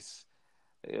Geis.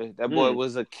 That boy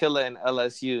was a killer in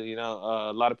LSU.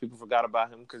 A lot of people forgot about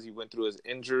him because he went through his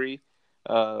injury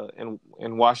in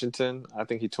Washington. I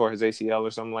think he tore his ACL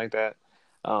or something like that.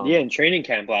 In training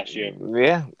camp last year.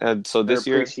 Yeah, and so this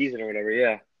year, preseason or whatever.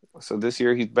 Yeah. So this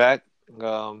year he's back.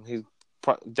 He's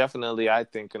definitely, I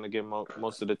think, going to get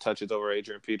most of the touches over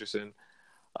Adrian Peterson.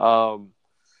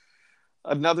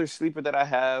 Another sleeper that I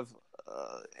have,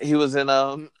 he was in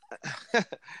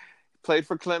played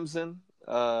for Clemson,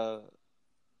 a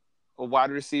wide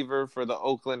receiver for the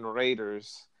Oakland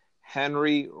Raiders.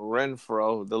 Henry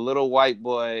Renfrow, the little white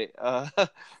boy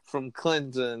from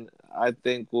Clemson, I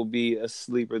think will be a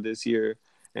sleeper this year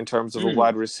in terms of a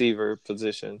wide receiver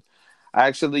position. I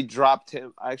actually dropped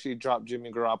him. I actually dropped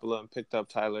Jimmy Garoppolo and picked up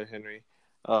Tyler Henry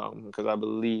because I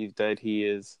believe that he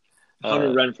is Hunter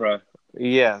Renfrow.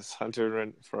 Yes, Hunter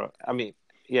Renfrow. Hunter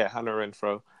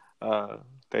Renfrow.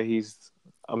 That he's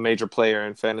a major player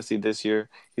in fantasy this year.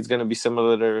 He's going to be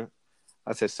similar to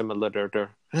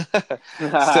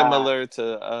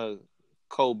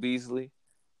Cole Beasley.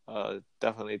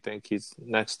 Definitely think he's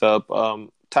next up.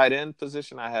 Tight end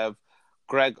position, I have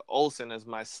Greg Olsen as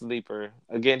my sleeper.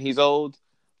 Again, he's old,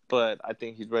 but I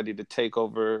think he's ready to take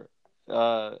over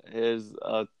his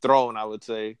throne, I would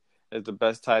say, as the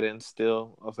best tight end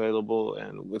still available.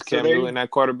 And with Cam Newton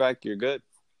at quarterback, you're good.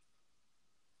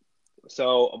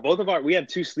 So we have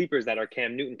 2 sleepers that are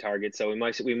Cam Newton targets. So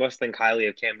we must think highly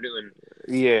of Cam Newton.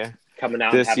 Yeah, coming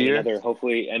out this and having year, another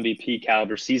hopefully MVP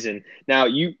caliber season. Now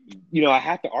I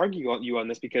have to argue on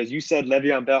this because you said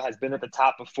Le'Veon Bell has been at the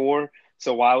top before.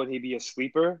 So why would he be a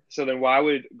sleeper? So then why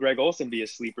would Greg Olsen be a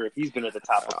sleeper if he's been at the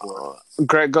top before?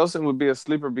 Greg Olsen would be a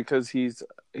sleeper because he's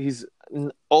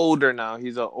older now.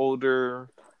 He's an older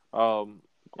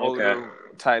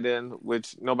tight end,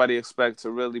 which nobody expects to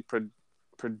really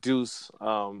produce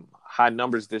high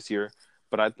numbers this year.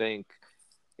 But I think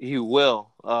he will.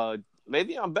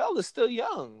 Le'Veon Bell is still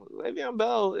young. Le'Veon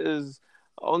Bell is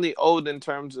only old in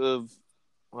terms of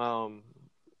um,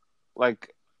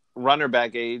 like runner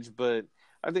back age, but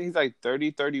I think he's like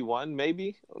 30, 31,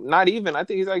 maybe. Not even. I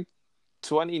think he's like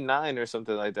 29 or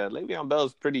something like that. Le'Veon Bell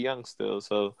is pretty young still,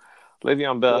 so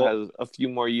Le'Veon Bell Well, has a few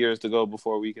more years to go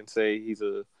before we can say he's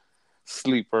a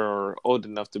sleeper or old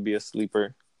enough to be a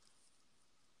sleeper.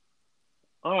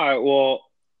 all right. Well,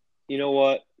 you know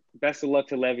what? Best of luck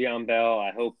to Le'Veon Bell.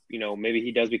 I hope, maybe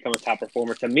he does become a top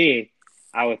performer. To me,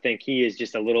 I would think he is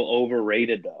just a little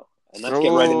overrated, though. And let's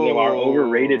get right into our Oh,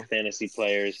 overrated fantasy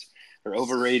players or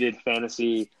overrated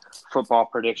fantasy football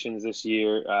predictions this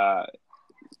year.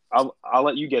 I'll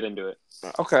let you get into it.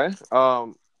 okay.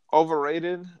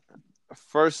 Overrated.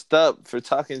 First up, for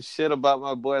talking shit about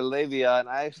my boy Le'Veon,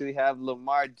 I actually have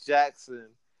Lamar Jackson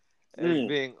as Mm.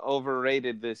 being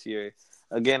overrated this year.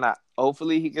 Again,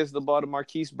 hopefully he gets the ball to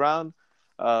Marquise Brown,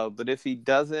 but if he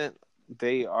doesn't,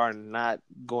 they are not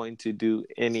going to do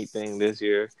anything this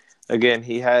year. Again,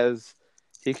 he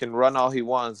can run all he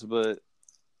wants, but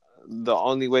the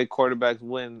only way quarterbacks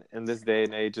win in this day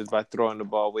and age is by throwing the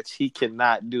ball, which he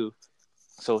cannot do.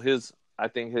 So I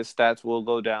think his stats will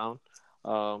go down.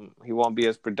 He won't be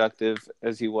as productive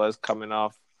as he was coming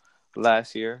off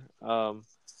last year.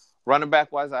 Running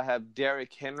back wise, I have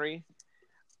Derrick Henry.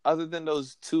 Other than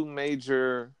those two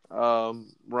major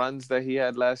runs that he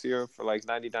had last year for like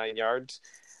 99 yards,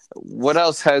 what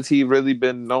else has he really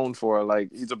been known for?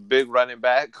 Like, he's a big running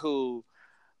back who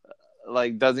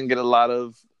like doesn't get a lot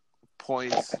of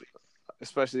points,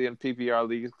 especially in PPR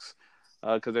leagues,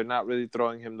 because they're not really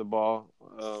throwing him the ball.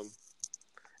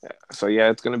 So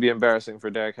yeah, it's going to be embarrassing for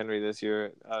Derrick Henry this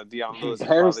year. Deion Lewis is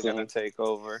probably going to Embarrassing. take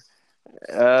over.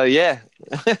 Yeah,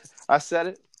 I said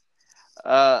it.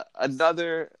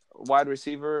 Another wide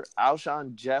receiver,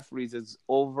 Alshon Jeffries, is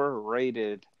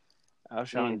overrated.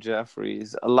 Alshon Mm.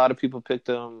 Jeffries. A lot of people picked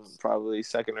him probably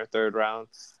second or third round.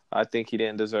 I think he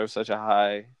didn't deserve such a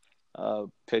high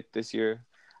pick this year.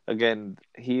 Again,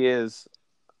 he is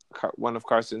one of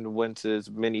Carson Wentz's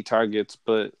many targets,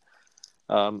 but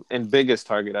and biggest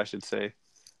target, I should say.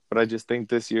 But I just think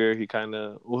this year he kind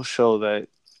of will show that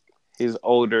he's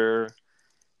older.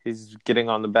 He's getting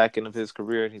on the back end of his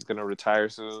career, and he's going to retire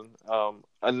soon.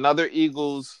 Another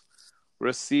Eagles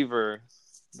receiver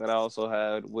that I also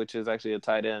had, which is actually a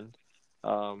tight end,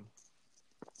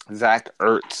 Zach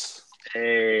Ertz,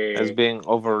 as Hey, being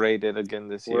overrated again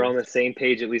this we're year. on the same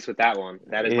page, at least with that one.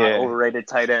 That is my Yeah, overrated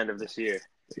tight end of this year.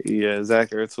 yeah, Zach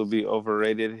Ertz will be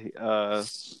overrated.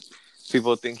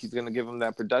 People think he's going to give him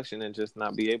that production and just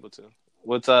not be able to.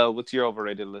 What's your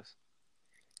overrated list?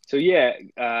 So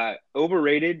yeah,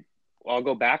 overrated. I'll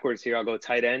go backwards here. I'll go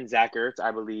tight end. Zach Ertz,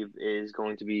 I believe, is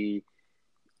going to be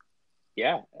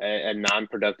a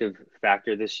non-productive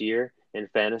factor this year in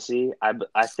fantasy.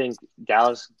 I think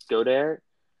Dallas Goedert,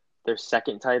 their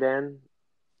second tight end,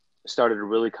 started to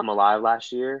really come alive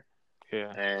last year,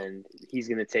 Yeah, and he's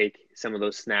going to take some of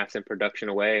those snaps and production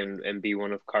away and be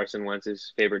one of Carson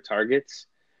Wentz's favorite targets.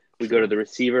 We go to sure. the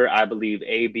receiver. I believe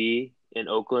AB in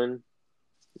Oakland.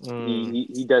 Mm,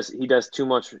 He does too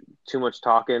much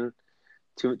talking,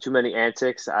 too many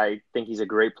antics. I think he's a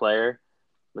great player,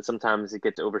 but sometimes it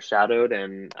gets overshadowed,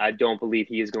 and I don't believe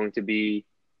he is going to be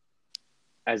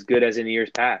as good as in years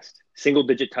past. Single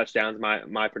digit touchdowns,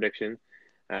 my prediction.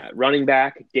 Running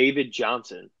back David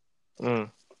Johnson. mm,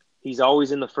 He's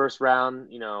always in the first round,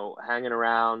 hanging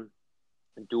around,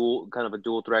 kind of a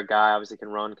dual threat guy. Obviously, can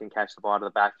run, can catch the ball out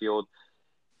of the backfield.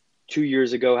 2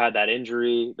 years ago, had that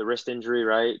injury, the wrist injury,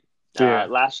 right? yeah.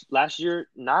 Last year,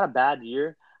 not a bad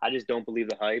year. I just don't believe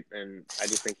the hype, and I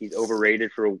just think he's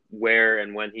overrated for where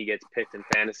and when he gets picked in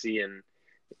fantasy and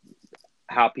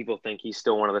how people think he's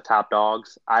still one of the top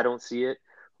dogs. I don't see it.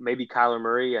 Maybe Kyler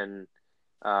Murray and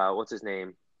what's his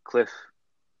name, Cliff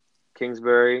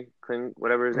Kingsbury,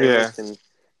 whatever his name is, Yeah.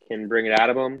 can bring it out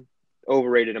of him.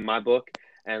 Overrated in my book.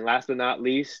 And last but not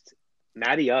least,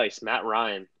 Matty Ice, Matt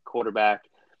Ryan, quarterback.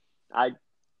 I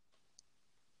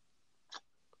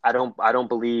I don't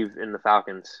believe in the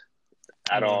Falcons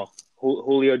at Mm. all.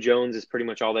 Julio Jones is pretty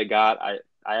much all they got. I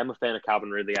am a fan of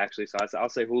Calvin Ridley actually, so I'll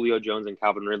say Julio Jones and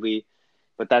Calvin Ridley,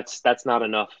 but that's not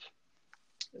enough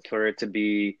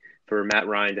for Matt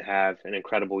Ryan to have an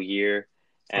incredible year.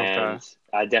 Okay. And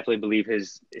I definitely believe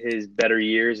his better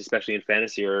years, especially in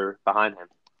fantasy, are behind him.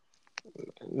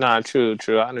 Nah, true.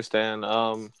 I understand.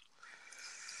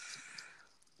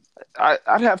 I'd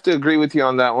have to agree with you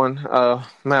on that one.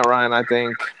 Matt Ryan, I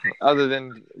think, other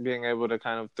than being able to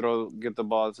kind of get the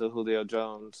ball to Julio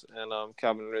Jones and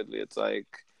Calvin Ridley, it's like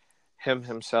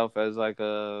himself as like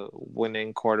a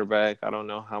winning quarterback. I don't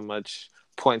know how much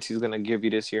points he's gonna give you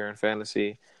this year in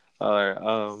fantasy. But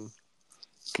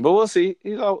we'll see.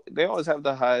 They always have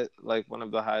the high, like one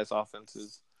of the highest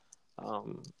offenses.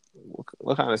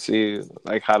 We'll kind of see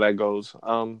like how that goes.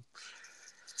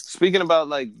 Speaking about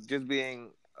like just being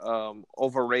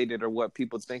overrated or what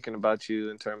people thinking about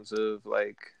you in terms of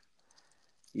like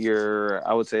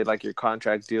I would say like your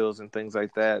contract deals and things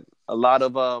like that. A lot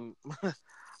of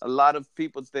a lot of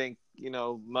people think,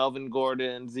 Melvin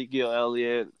Gordon, Ezekiel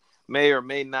Elliott may or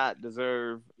may not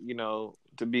deserve,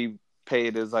 to be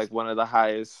paid as like one of the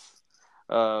highest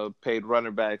paid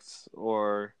running backs,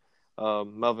 or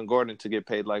Melvin Gordon to get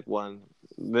paid like one.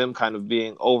 Them kind of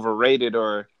being overrated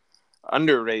or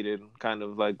underrated, kind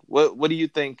of like what do you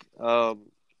think?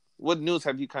 What news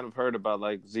have you kind of heard about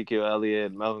like Ezekiel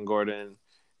Elliott, Melvin Gordon?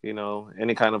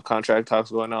 Any kind of contract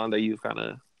talks going on that you've kind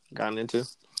of gotten into?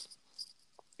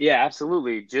 Yeah,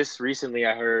 absolutely. Just recently,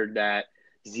 I heard that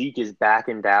Zeke is back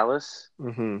in Dallas.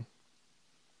 Mm-hmm.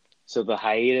 So the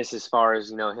hiatus, as far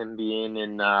as him being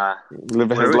in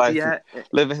living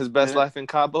his best life in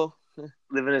Cabo.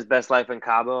 Living his best life in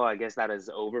Cabo, I guess that is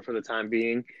over for the time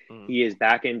being. Mm. He is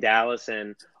back in Dallas,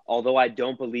 and although I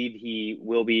don't believe he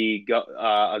will be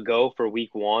a go for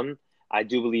Week 1, I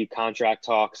do believe contract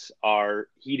talks are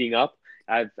heating up.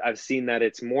 I've seen that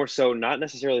it's more so not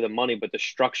necessarily the money, but the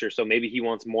structure. So maybe he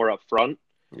wants more up front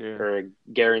or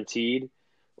guaranteed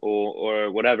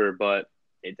or whatever. But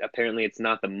apparently it's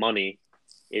not the money.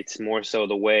 It's more so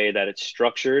the way that it's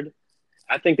structured.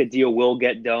 I think the deal will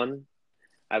get done.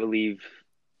 I believe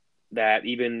that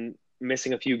even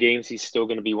missing a few games, he's still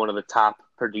going to be one of the top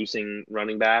producing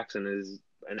running backs and is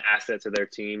an asset to their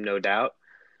team, no doubt.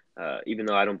 Even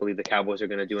though I don't believe the Cowboys are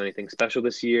going to do anything special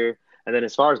this year. And then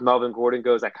as far as Melvin Gordon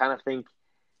goes, I kind of think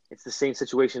it's the same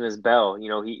situation as Bell.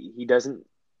 He doesn't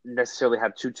necessarily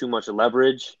have too much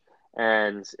leverage,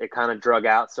 and it kind of drug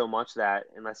out so much that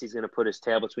unless he's going to put his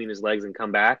tail between his legs and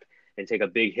come back and take a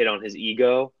big hit on his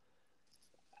ego,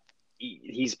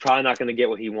 he's probably not going to get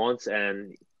what he wants,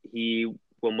 and he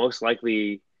will most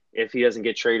likely, if he doesn't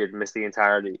get traded, miss the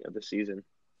entirety of the season.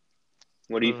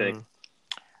 What do you think?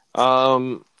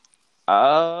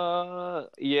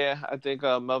 Yeah, I think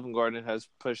Melvin Gordon has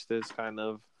pushed this kind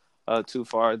of too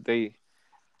far. The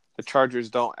Chargers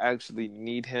don't actually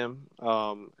need him,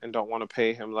 and don't want to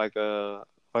pay him like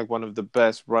one of the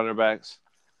best runner backs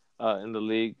in the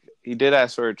league. He did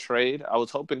ask for a trade. I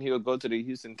was hoping he would go to the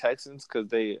Houston Texans because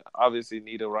they obviously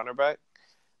need a runner back.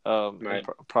 Right.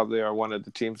 Probably are one of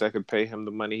the teams that could pay him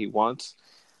the money he wants.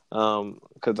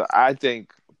 Because I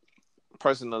think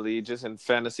personally, just in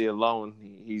fantasy alone,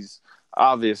 he's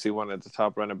obviously one of the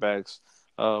top running backs.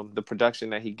 The production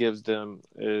that he gives them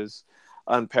is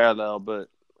unparalleled. But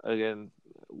again,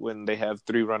 when they have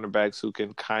three running backs who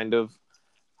can kind of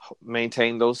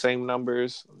maintain those same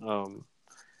numbers,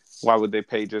 why would they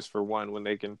pay just for one when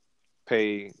they can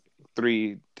pay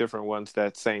three different ones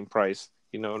that same price?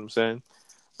 You know what I'm saying?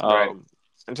 Right.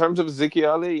 In terms of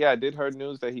Ezekiel Elliott, yeah, I did heard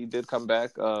news that he did come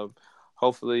back.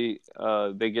 Hopefully,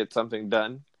 they get something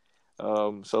done.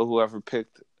 So whoever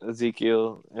picked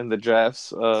Ezekiel in the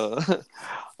drafts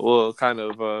will kind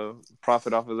of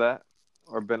profit off of that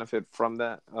or benefit from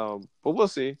that. But we'll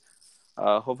see.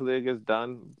 Hopefully it gets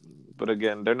done. But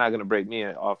again, they're not going to break me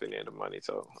off any of the money,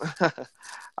 so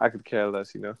I could care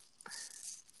less,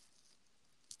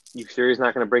 You sure he's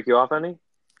not going to break you off any?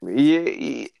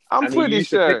 Yeah, I'm pretty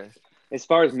sure. As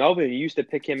far as Melvin, you used to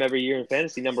pick him every year in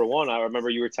fantasy number one. I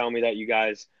remember you were telling me that you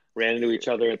guys ran into each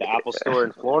other at the Apple Store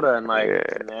in Florida, and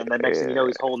and the next thing you know,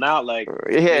 he's holding out.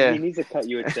 He needs to cut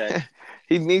you a check.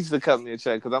 He needs to cut me a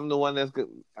check because I'm the one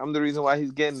I'm the reason why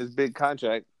he's getting this big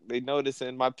contract. They notice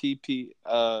in my PP.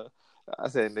 I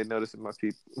said they notice in my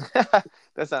PP.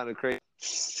 That sounded crazy.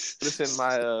 Notice in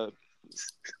my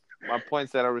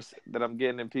points that I'm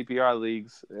getting in PPR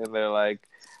leagues, and they're like,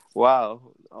 wow,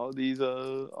 all these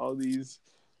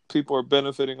people are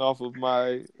benefiting off of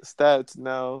my stats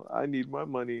now. I need my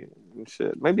money and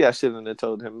shit. Maybe I shouldn't have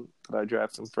told him that I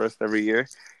draft him first every year.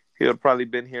 He would have probably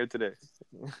been here today.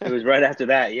 It was right after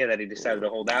that, that he decided to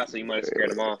hold out, so you might have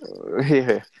scared him off.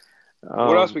 Yeah.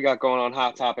 What else we got going on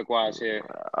hot topic-wise here?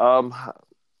 I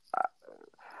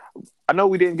know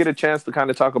we didn't get a chance to kind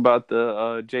of talk about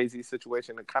the Jay-Z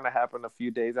situation. It kind of happened a few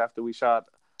days after we shot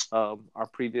our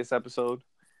previous episode.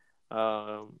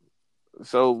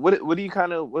 So what do you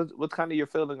kind of what's kind of your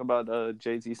feeling about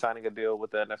Jay-Z signing a deal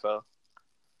with the NFL?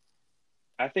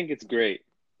 I think it's great.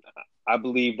 I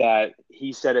believe that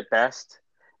he said it best,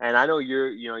 and I know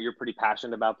you're pretty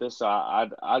passionate about this, so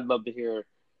I'd love to hear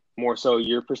more so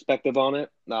your perspective on it.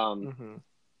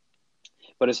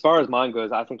 But But as far as mine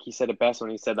goes, I think he said it best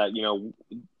when he said that,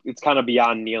 it's kind of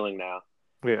beyond kneeling now.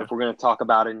 Yeah. If we're going to talk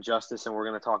about injustice and we're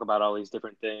going to talk about all these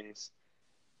different things,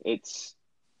 it's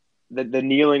the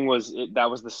kneeling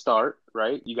that was the start,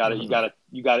 right? You got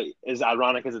to, as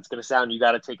ironic as it's going to sound, you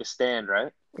got to take a stand,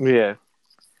 right? Yeah.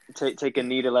 Take a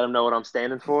knee to let them know what I'm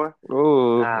standing for.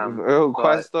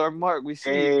 Quiet storm, Mark. We see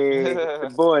hey, you.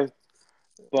 boy.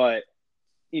 But,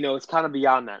 it's kind of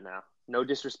beyond that now. No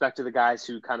disrespect to the guys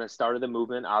who kind of started the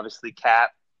movement. Obviously,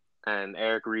 Cap and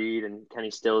Eric Reed and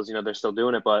Kenny Stills, they're still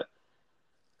doing it. But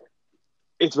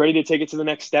it's ready to take it to the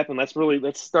next step. And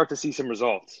let's start to see some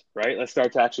results, right? Let's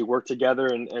start to actually work together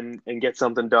and get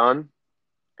something done.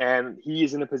 And he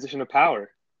is in a position of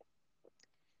power.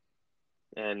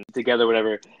 And together,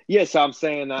 whatever. Yeah, so I'm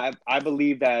saying I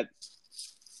believe that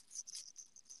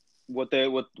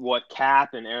what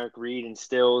Cap and Eric Reed and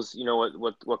Stills,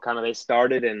 what kind of they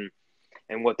started and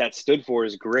what that stood for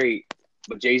is great.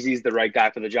 But Jay-Z is the right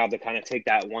guy for the job to kind of take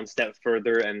that one step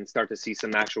further and start to see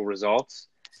some actual results.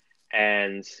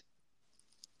 And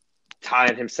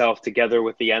tying himself together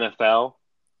with the NFL,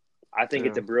 I think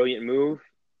it's a brilliant move.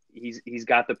 He's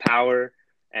got the power,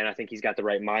 and I think he's got the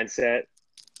right mindset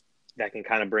that can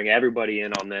kind of bring everybody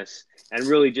in on this and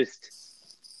really just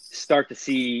start to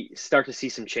see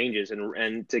some changes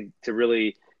and to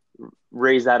really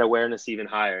raise that awareness even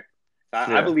higher.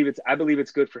 I believe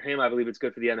it's good for him. I believe it's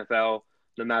good for the NFL,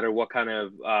 no matter what kind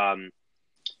of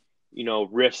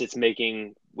rifts it's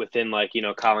making within, like,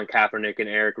 Colin Kaepernick and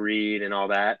Eric Reed and all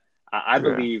that. I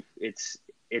believe it's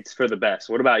for the best.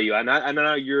 What about you? I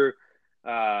know you're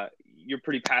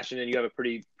pretty passionate. You have a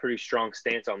pretty strong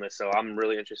stance on this, so I'm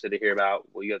really interested to hear about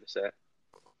what you have to say.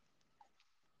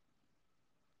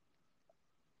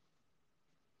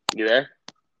 You there?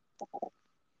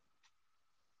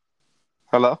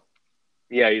 Hello?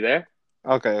 Yeah, you there?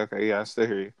 Okay, yeah, I still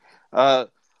hear you.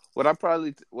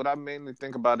 What I mainly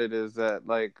think about it is that,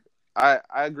 like, I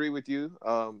agree with you.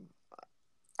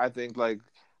 I think, like,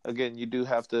 again, you do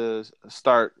have to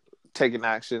start taking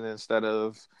action instead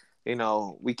of,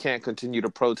 we can't continue to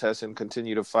protest and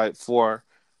continue to fight for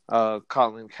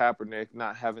Colin Kaepernick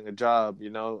not having a job.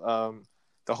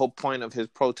 The whole point of his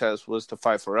protest was to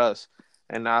fight for us.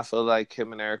 And now I feel like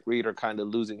him and Eric Reed are kind of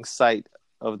losing sight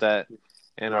of that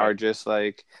and are just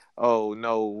like, oh,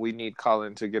 no, we need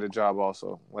Colin to get a job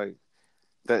also. Like,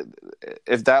 that,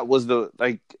 if that was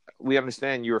we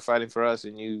understand you were fighting for us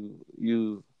and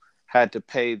you had to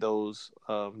pay those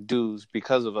dues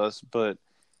because of us, but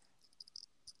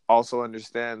also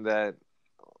understand that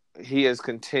he is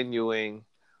continuing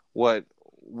what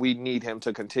we need him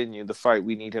to continue, the fight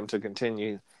we need him to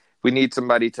continue. We need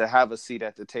somebody to have a seat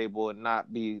at the table and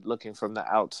not be looking from the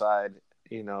outside,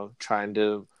 trying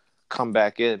to come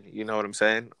back in. You know what I'm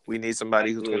saying? We need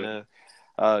somebody who's going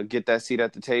to get that seat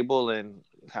at the table and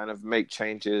kind of make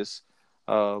changes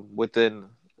within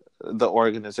the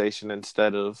organization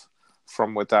instead of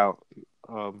from without.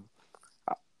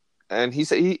 And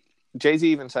Jay-Z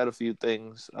even said a few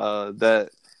things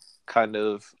that kind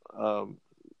of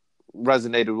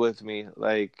resonated with me.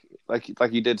 Like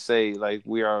you did say, like,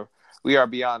 we are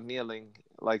beyond kneeling,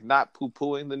 like, not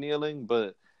poo-pooing the kneeling,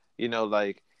 but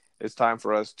like, it's time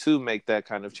for us to make that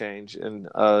kind of change and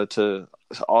to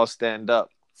all stand up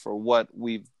for what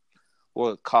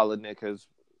Colin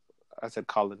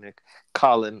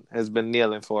has been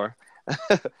kneeling for.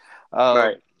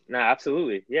 Right. No,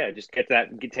 absolutely. Yeah, just take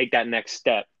that next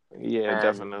step. Yeah,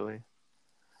 definitely.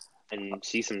 And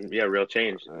see some real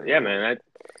change. Yeah, man.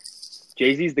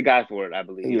 Jay-Z's the guy for it, I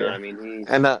believe. You know what I mean?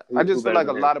 I just feel like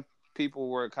a lot of people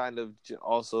were kind of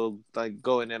also, like,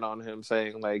 going in on him,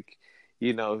 saying, like,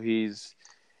 he's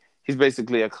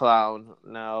basically a clown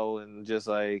now and just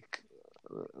like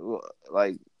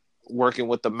working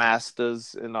with the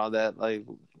masters and all that, like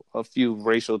a few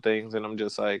racial things, and I'm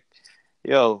just like,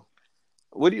 yo,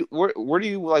 where do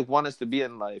you like want us to be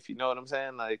in life? You know what I'm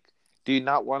saying? Like, do you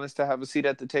not want us to have a seat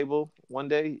at the table one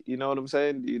day? You know what I'm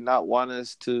saying? Do you not want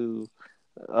us to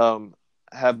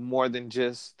have more than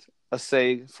just a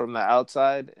say from the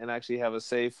outside and actually have a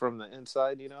say from the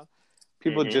inside?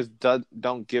 People just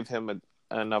don't give him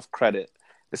enough credit,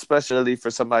 especially for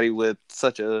somebody with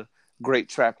such a great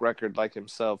track record like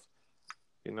himself.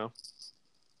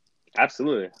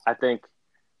 Absolutely. I think,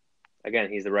 again,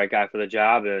 he's the right guy for the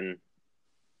job, and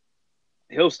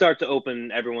he'll start to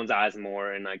open everyone's eyes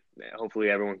more, and, like, hopefully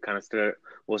everyone kind of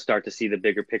will start to see the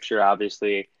bigger picture.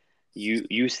 Obviously,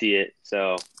 you see it,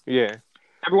 so yeah,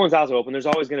 everyone's eyes are open. There's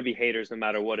always going to be haters, no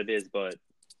matter what it is, but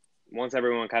once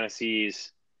everyone kind of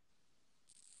sees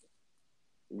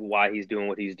why he's doing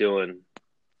what he's doing,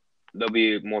 there'll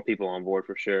be more people on board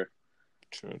for sure.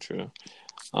 True.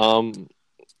 Um,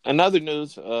 Another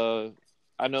news.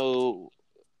 I know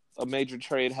a major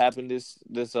trade happened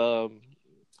this off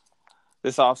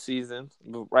season,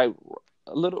 right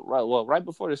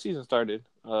before the season started.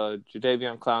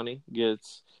 Jadeveon Clowney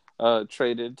gets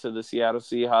traded to the Seattle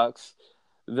Seahawks.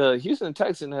 The Houston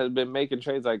Texans has been making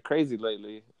trades like crazy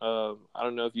lately. I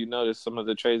don't know if you noticed some of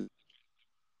the trades.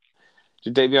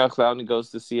 Jadeveon Clowney goes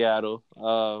to Seattle.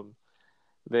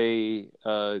 They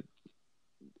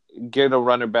get a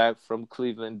runner back from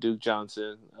Cleveland, Duke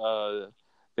Johnson.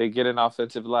 They get an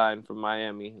offensive line from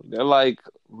Miami. They're like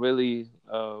really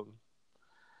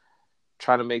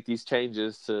trying to make these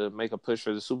changes to make a push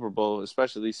for the Super Bowl,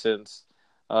 especially since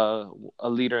a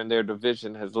leader in their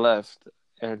division has left,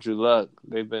 Andrew Luck.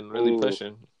 They've been really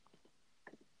pushing.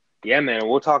 Yeah, man.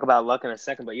 We'll talk about Luck in a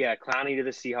second, but yeah, Clowney to the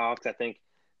Seahawks. I think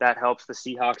that helps the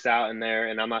Seahawks out in there,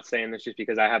 and I'm not saying this just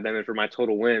because I have them in for my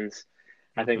total wins.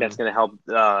 I think that's going to help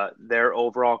their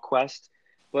overall quest.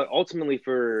 But ultimately,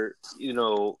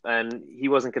 and he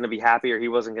wasn't going to be happy or he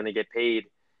wasn't going to get paid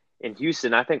in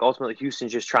Houston. I think ultimately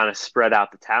Houston's just trying to spread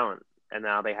out the talent, and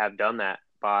now they have done that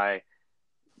by,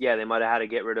 they might have had to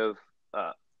get rid of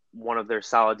one of their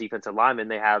solid defensive linemen.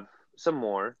 They have some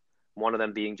more, one of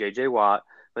them being J.J. Watt.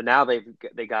 But now they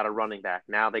got a running back.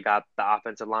 Now they got the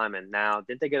offensive lineman. Now,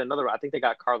 didn't they get another? I think they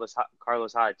got Carlos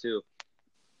Hyde too.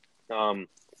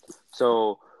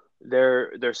 So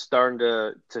they're starting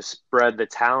to spread the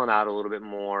talent out a little bit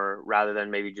more rather than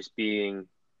maybe just being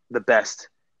the best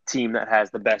team that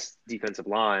has the best defensive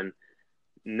line.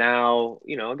 Now,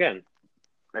 again,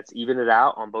 let's even it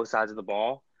out on both sides of the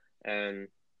ball and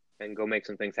go make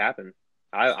some things happen.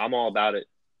 I'm all about it.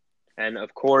 And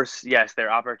of course, yes, they're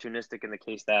opportunistic in the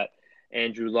case that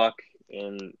Andrew Luck,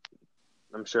 and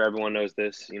I'm sure everyone knows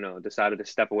this, decided to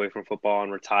step away from football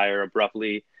and retire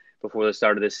abruptly before the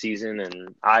start of this season.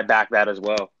 And I back that as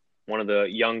well. One of the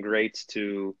young greats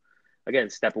to, again,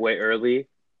 step away early,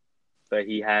 but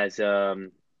he has,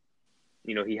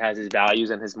 he has his values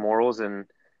and his morals, and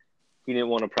he didn't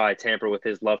want to probably tamper with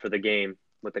his love for the game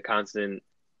with the constant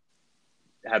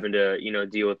having to,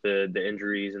 deal with the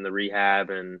injuries and the rehab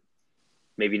and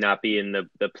maybe not being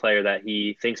the player that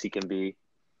he thinks he can be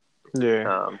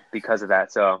because of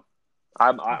that. So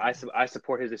I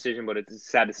support his decision, but it's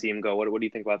sad to see him go. What do you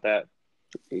think about that?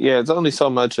 Yeah, it's only so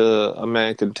much a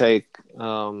man can take.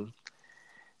 Him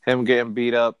getting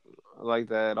beat up like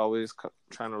that, always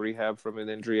trying to rehab from an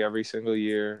injury every single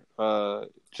year,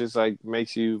 just like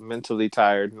makes you mentally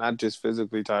tired, not just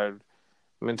physically tired,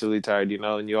 mentally tired,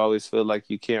 and you always feel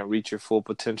like you can't reach your full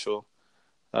potential.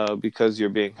 Because you're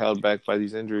being held back by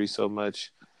these injuries so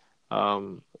much.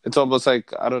 It's almost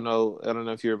like I don't know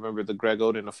if you remember the Greg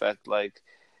Oden effect. Like,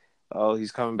 oh,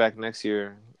 he's coming back next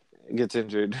year, gets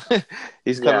injured.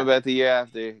 He's coming back the year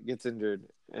after, gets injured.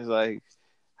 It's like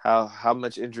how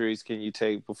much injuries can you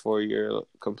take before you're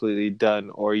completely done,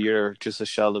 or you're just a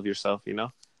shell of yourself,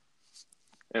 And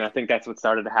I think that's what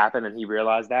started to happen, and he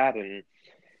realized that, and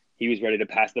he was ready to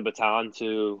pass the baton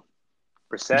to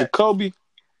Brissett.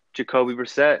 Jacoby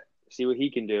Brissett, see what he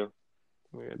can do.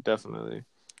 Yeah, definitely.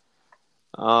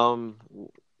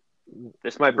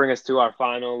 This might bring us to our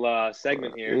final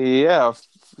segment here. Yeah,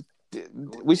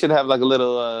 we should have like a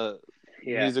little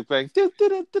music playing. Yeah.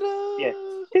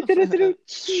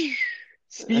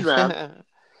 Speed round.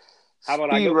 How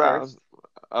about I go first?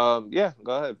 Yeah,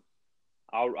 go ahead.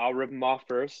 I'll rip them off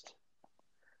first.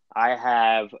 I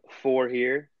have 4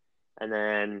 here, and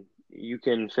then you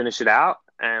can finish it out.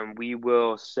 And we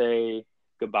will say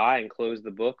goodbye and close the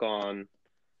book on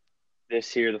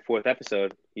this here, the 4th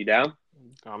episode. You down?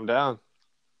 I'm down.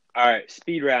 All right,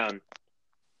 speed round.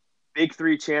 Big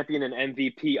 3 champion and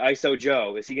MVP, ISO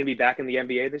Joe. Is he going to be back in the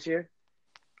NBA this year?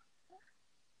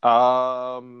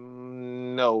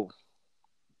 No.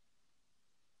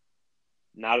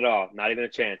 Not at all. Not even a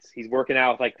chance. He's working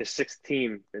out with like the 6th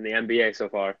team in the NBA so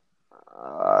far.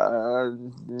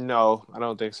 No, I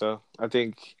don't think so. I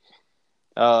think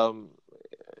damn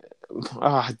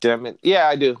it. Yeah,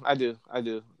 I do.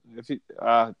 If he,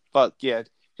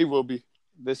 he will be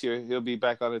this year. He'll be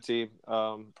back on the team.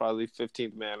 Probably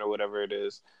 15th man or whatever it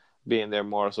is, being their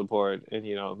moral support, and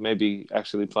maybe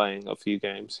actually playing a few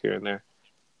games here and there.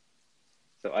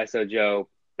 So ISO Joe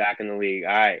back in the league.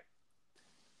 All right.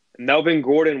 Melvin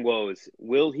Gordon woes.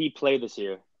 Will he play this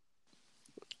year?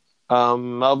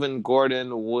 Melvin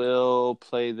Gordon will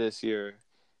play this year.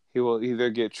 He will either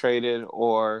get traded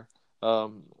or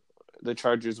the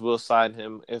Chargers will sign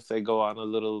him if they go on a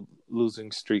little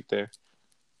losing streak there.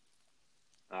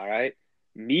 All right.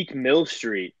 Meek Mill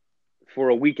Street for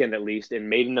a weekend at least in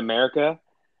Made in America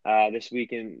this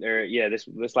weekend,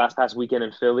 this past weekend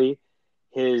in Philly.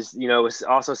 was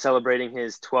also celebrating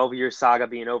his 12-year saga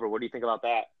being over. What do you think about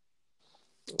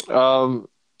that? Um,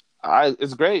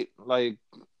 it's great. Like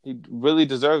he really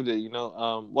deserved it.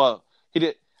 Well, he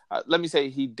did. Let me say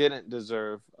he didn't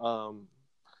deserve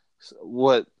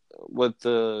what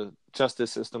the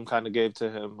justice system kind of gave to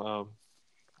him.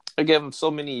 It gave him so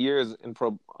many years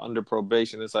under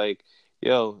probation. It's like,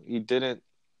 yo, he didn't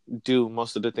do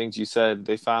most of the things you said.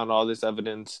 They found all this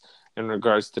evidence in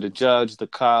regards to the judge, the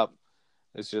cop.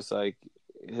 It's just like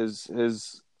his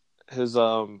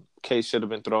case should have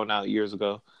been thrown out years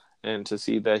ago. And to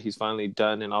see that he's finally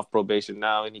done and off probation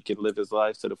now and he can live his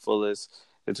life to the fullest,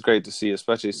 it's great to see,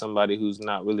 especially somebody who's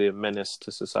not really a menace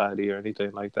to society or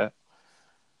anything like that.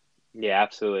 Yeah,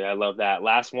 absolutely. I love that.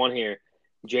 Last one here.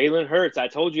 Jalen Hurts. I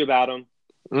told you about him.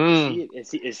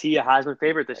 Is he a Heisman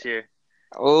favorite this year?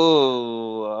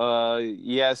 Oh,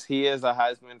 yes, he is a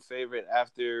Heisman favorite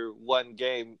after one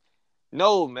game.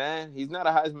 No, man, he's not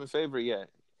a Heisman favorite yet.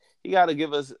 He got to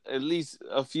give us at least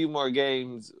a few more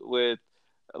games with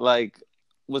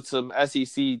some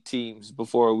SEC teams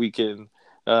before we can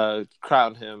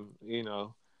crown him,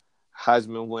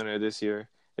 Heisman winner this year.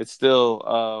 It's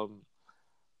still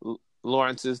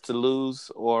Lawrence's to lose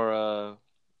or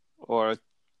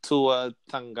Tua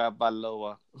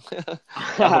Tagovailoa.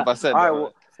 I hope I said that. All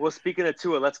right. Well, speaking of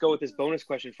Tua, let's go with this bonus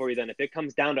question for you then. If it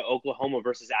comes down to Oklahoma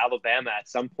versus Alabama at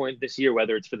some point this year,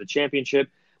 whether it's for the championship,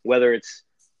 whether it's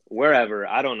wherever,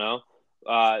 I don't know,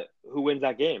 who wins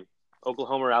that game?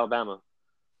 Oklahoma or Alabama?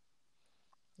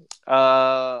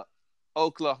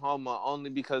 Oklahoma,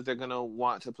 only because they're gonna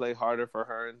want to play harder for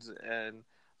Hearns, and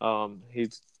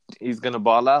he's gonna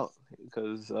ball out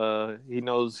because he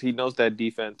knows that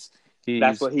defense.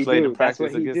 That's what he played do. in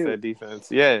practice against that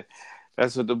defense. Yeah,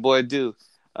 that's what the boy do.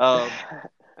 All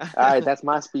right, that's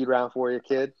my speed round for you,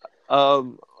 kid.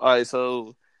 All right,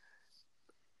 so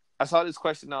I saw this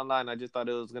question online. I just thought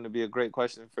it was going to be a great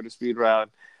question for the speed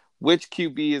round. Which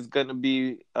QB is going to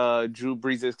be Drew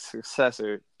Brees'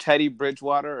 successor, Teddy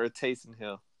Bridgewater or Taysom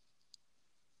Hill?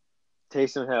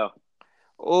 Taysom Hill.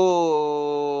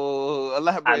 Oh,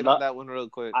 elaborate on that one real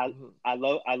quick. I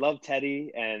love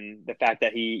Teddy and the fact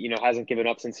that he hasn't given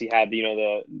up since he had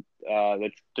the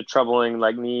troubling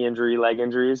knee injury, leg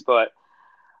injuries, but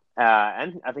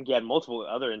and I think he had multiple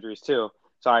other injuries too.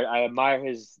 So I admire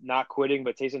his not quitting,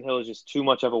 but Taysom Hill is just too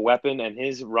much of a weapon, and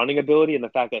his running ability and the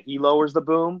fact that he lowers the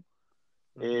boom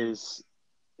is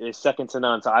second to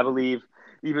none. So I believe,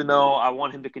 even though I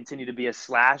want him to continue to be a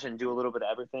slash and do a little bit of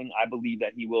everything, I believe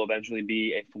that he will eventually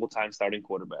be a full-time starting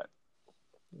quarterback.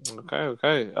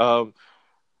 Okay.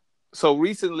 So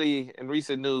recently, in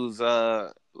recent news,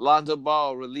 Lonzo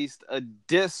Ball released a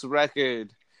diss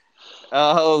record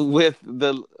and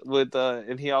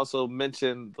he also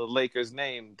mentioned the Lakers'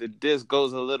 name. The diss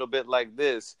goes a little bit like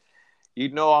this: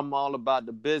 I'm all about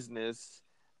the business.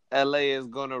 LA is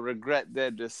gonna regret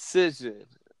their decision.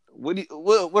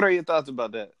 What are your thoughts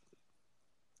about that?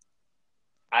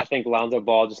 I think Lonzo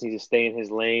Ball just needs to stay in his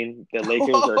lane. The Lakers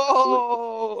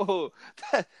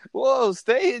Whoa,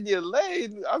 stay in your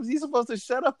lane. Is he supposed to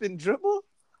shut up and dribble?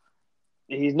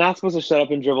 He's not supposed to shut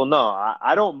up and dribble. No,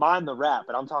 I don't mind the rap,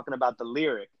 but I'm talking about the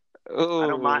lyric. Ooh.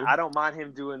 I don't mind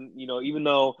him doing, even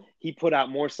though he put out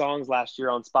more songs last year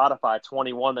on Spotify,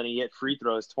 21, than he hit free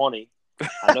throws, 20.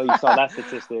 I know you saw that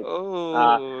statistic.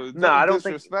 I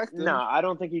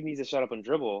don't think he needs to shut up and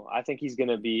dribble. I think he's going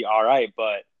to be all right,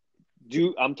 but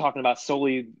I'm talking about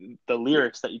solely the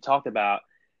lyrics that you talked about.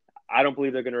 I don't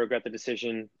believe they're going to regret the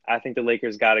decision. I think the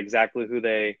Lakers got exactly who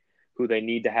they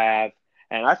need to have,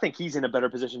 and I think he's in a better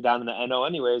position down in the NO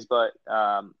anyways. But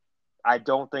I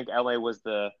don't think LA was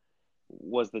the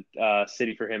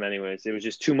city for him anyways. It was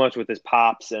just too much with his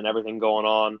pops and everything going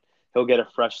on. He'll get a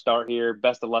fresh start here.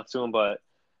 Best of luck to him, but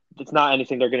it's not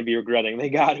anything they're going to be regretting. They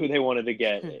got who they wanted to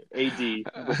get.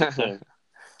 AD.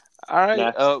 All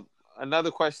right.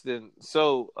 Another question.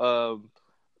 So,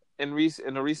 in a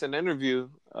recent interview,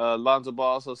 Lonzo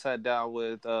Ball also sat down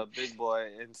with Big Boy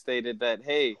and stated that,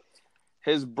 hey,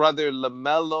 his brother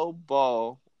LaMelo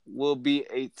Ball will be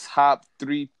a top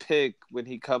 3 pick when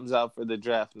he comes out for the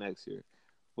draft next year.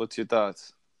 What's your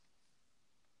thoughts?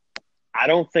 I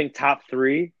don't think top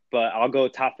 3, but I'll go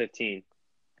top 15.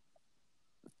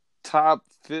 Top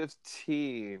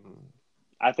 15.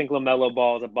 I think LaMelo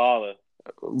Ball is a baller.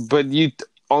 But you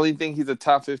only think he's a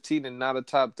top 15 and not a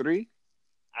top 3?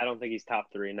 I don't think he's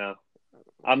top 3, no.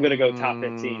 I'm going to go top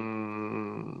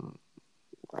 15.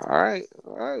 All right.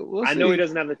 We'll see. I know he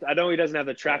doesn't have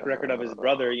the track record of his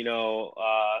brother, the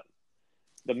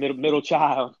middle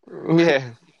child.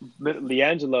 Yeah.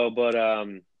 LiAngelo, but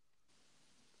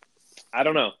I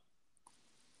don't know.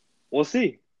 We'll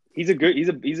see. He's a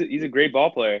great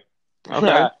ball player.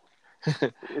 Okay.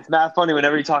 It's not funny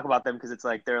whenever you talk about them because it's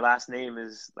like their last name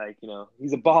is like,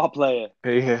 he's a ball player.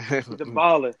 Yeah. He's a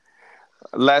baller.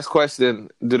 Last question: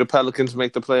 do the Pelicans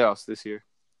make the playoffs this year?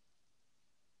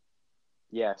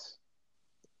 Yes.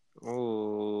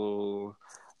 Oh,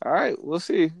 all right. We'll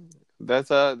see. That's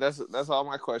all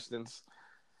my questions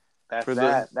That's for the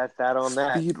that. That's that on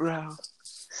that. speed round.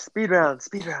 Speed round.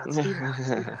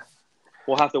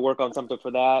 We'll have to work on something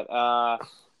for that.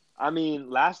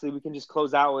 Lastly, we can just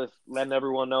close out with letting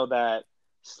everyone know that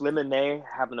Slim and Nay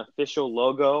have an official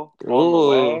logo on the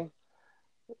way.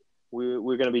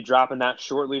 We're going to be dropping that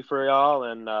shortly for y'all.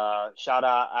 And shout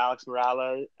out Alex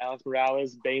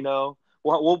Morales, Bano.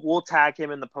 We'll tag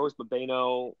him in the post, but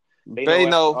Bano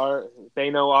art,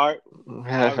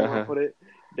 however you want to put it.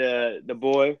 The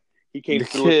boy, he came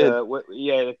through with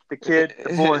the kid,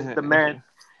 the boy, the man.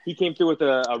 He came through with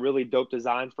a really dope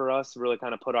design for us, really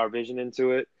kind of put our vision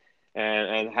into it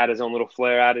and had his own little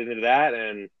flair added into that.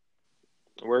 And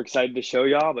we're excited to show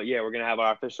y'all. But, yeah, we're going to have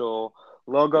our official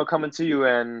logo coming to you.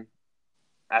 And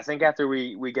I think after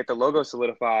we get the logo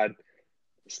solidified,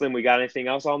 Slim, we got anything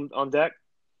else on deck?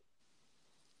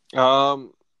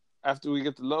 After we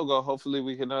get the logo, hopefully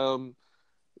we can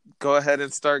go ahead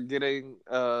and start getting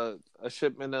a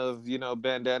shipment of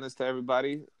bandanas to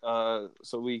everybody,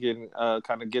 so we can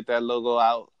kind of get that logo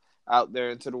out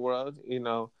there into the world.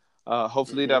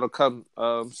 Hopefully that'll come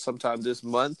sometime this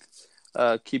month.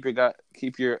 Keep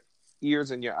your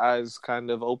ears and your eyes kind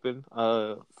of open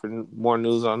for more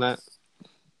news on that.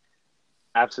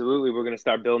 Absolutely, we're gonna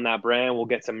start building that brand. We'll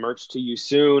get some merch to you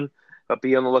soon, but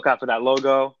be on the lookout for that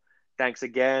logo. Thanks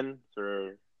again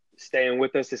for staying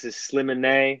with us. This is Slim and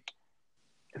Nay,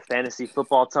 Fantasy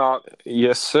Football Talk.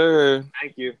 Yes, sir.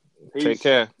 Thank you. Peace. Take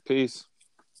care. Peace.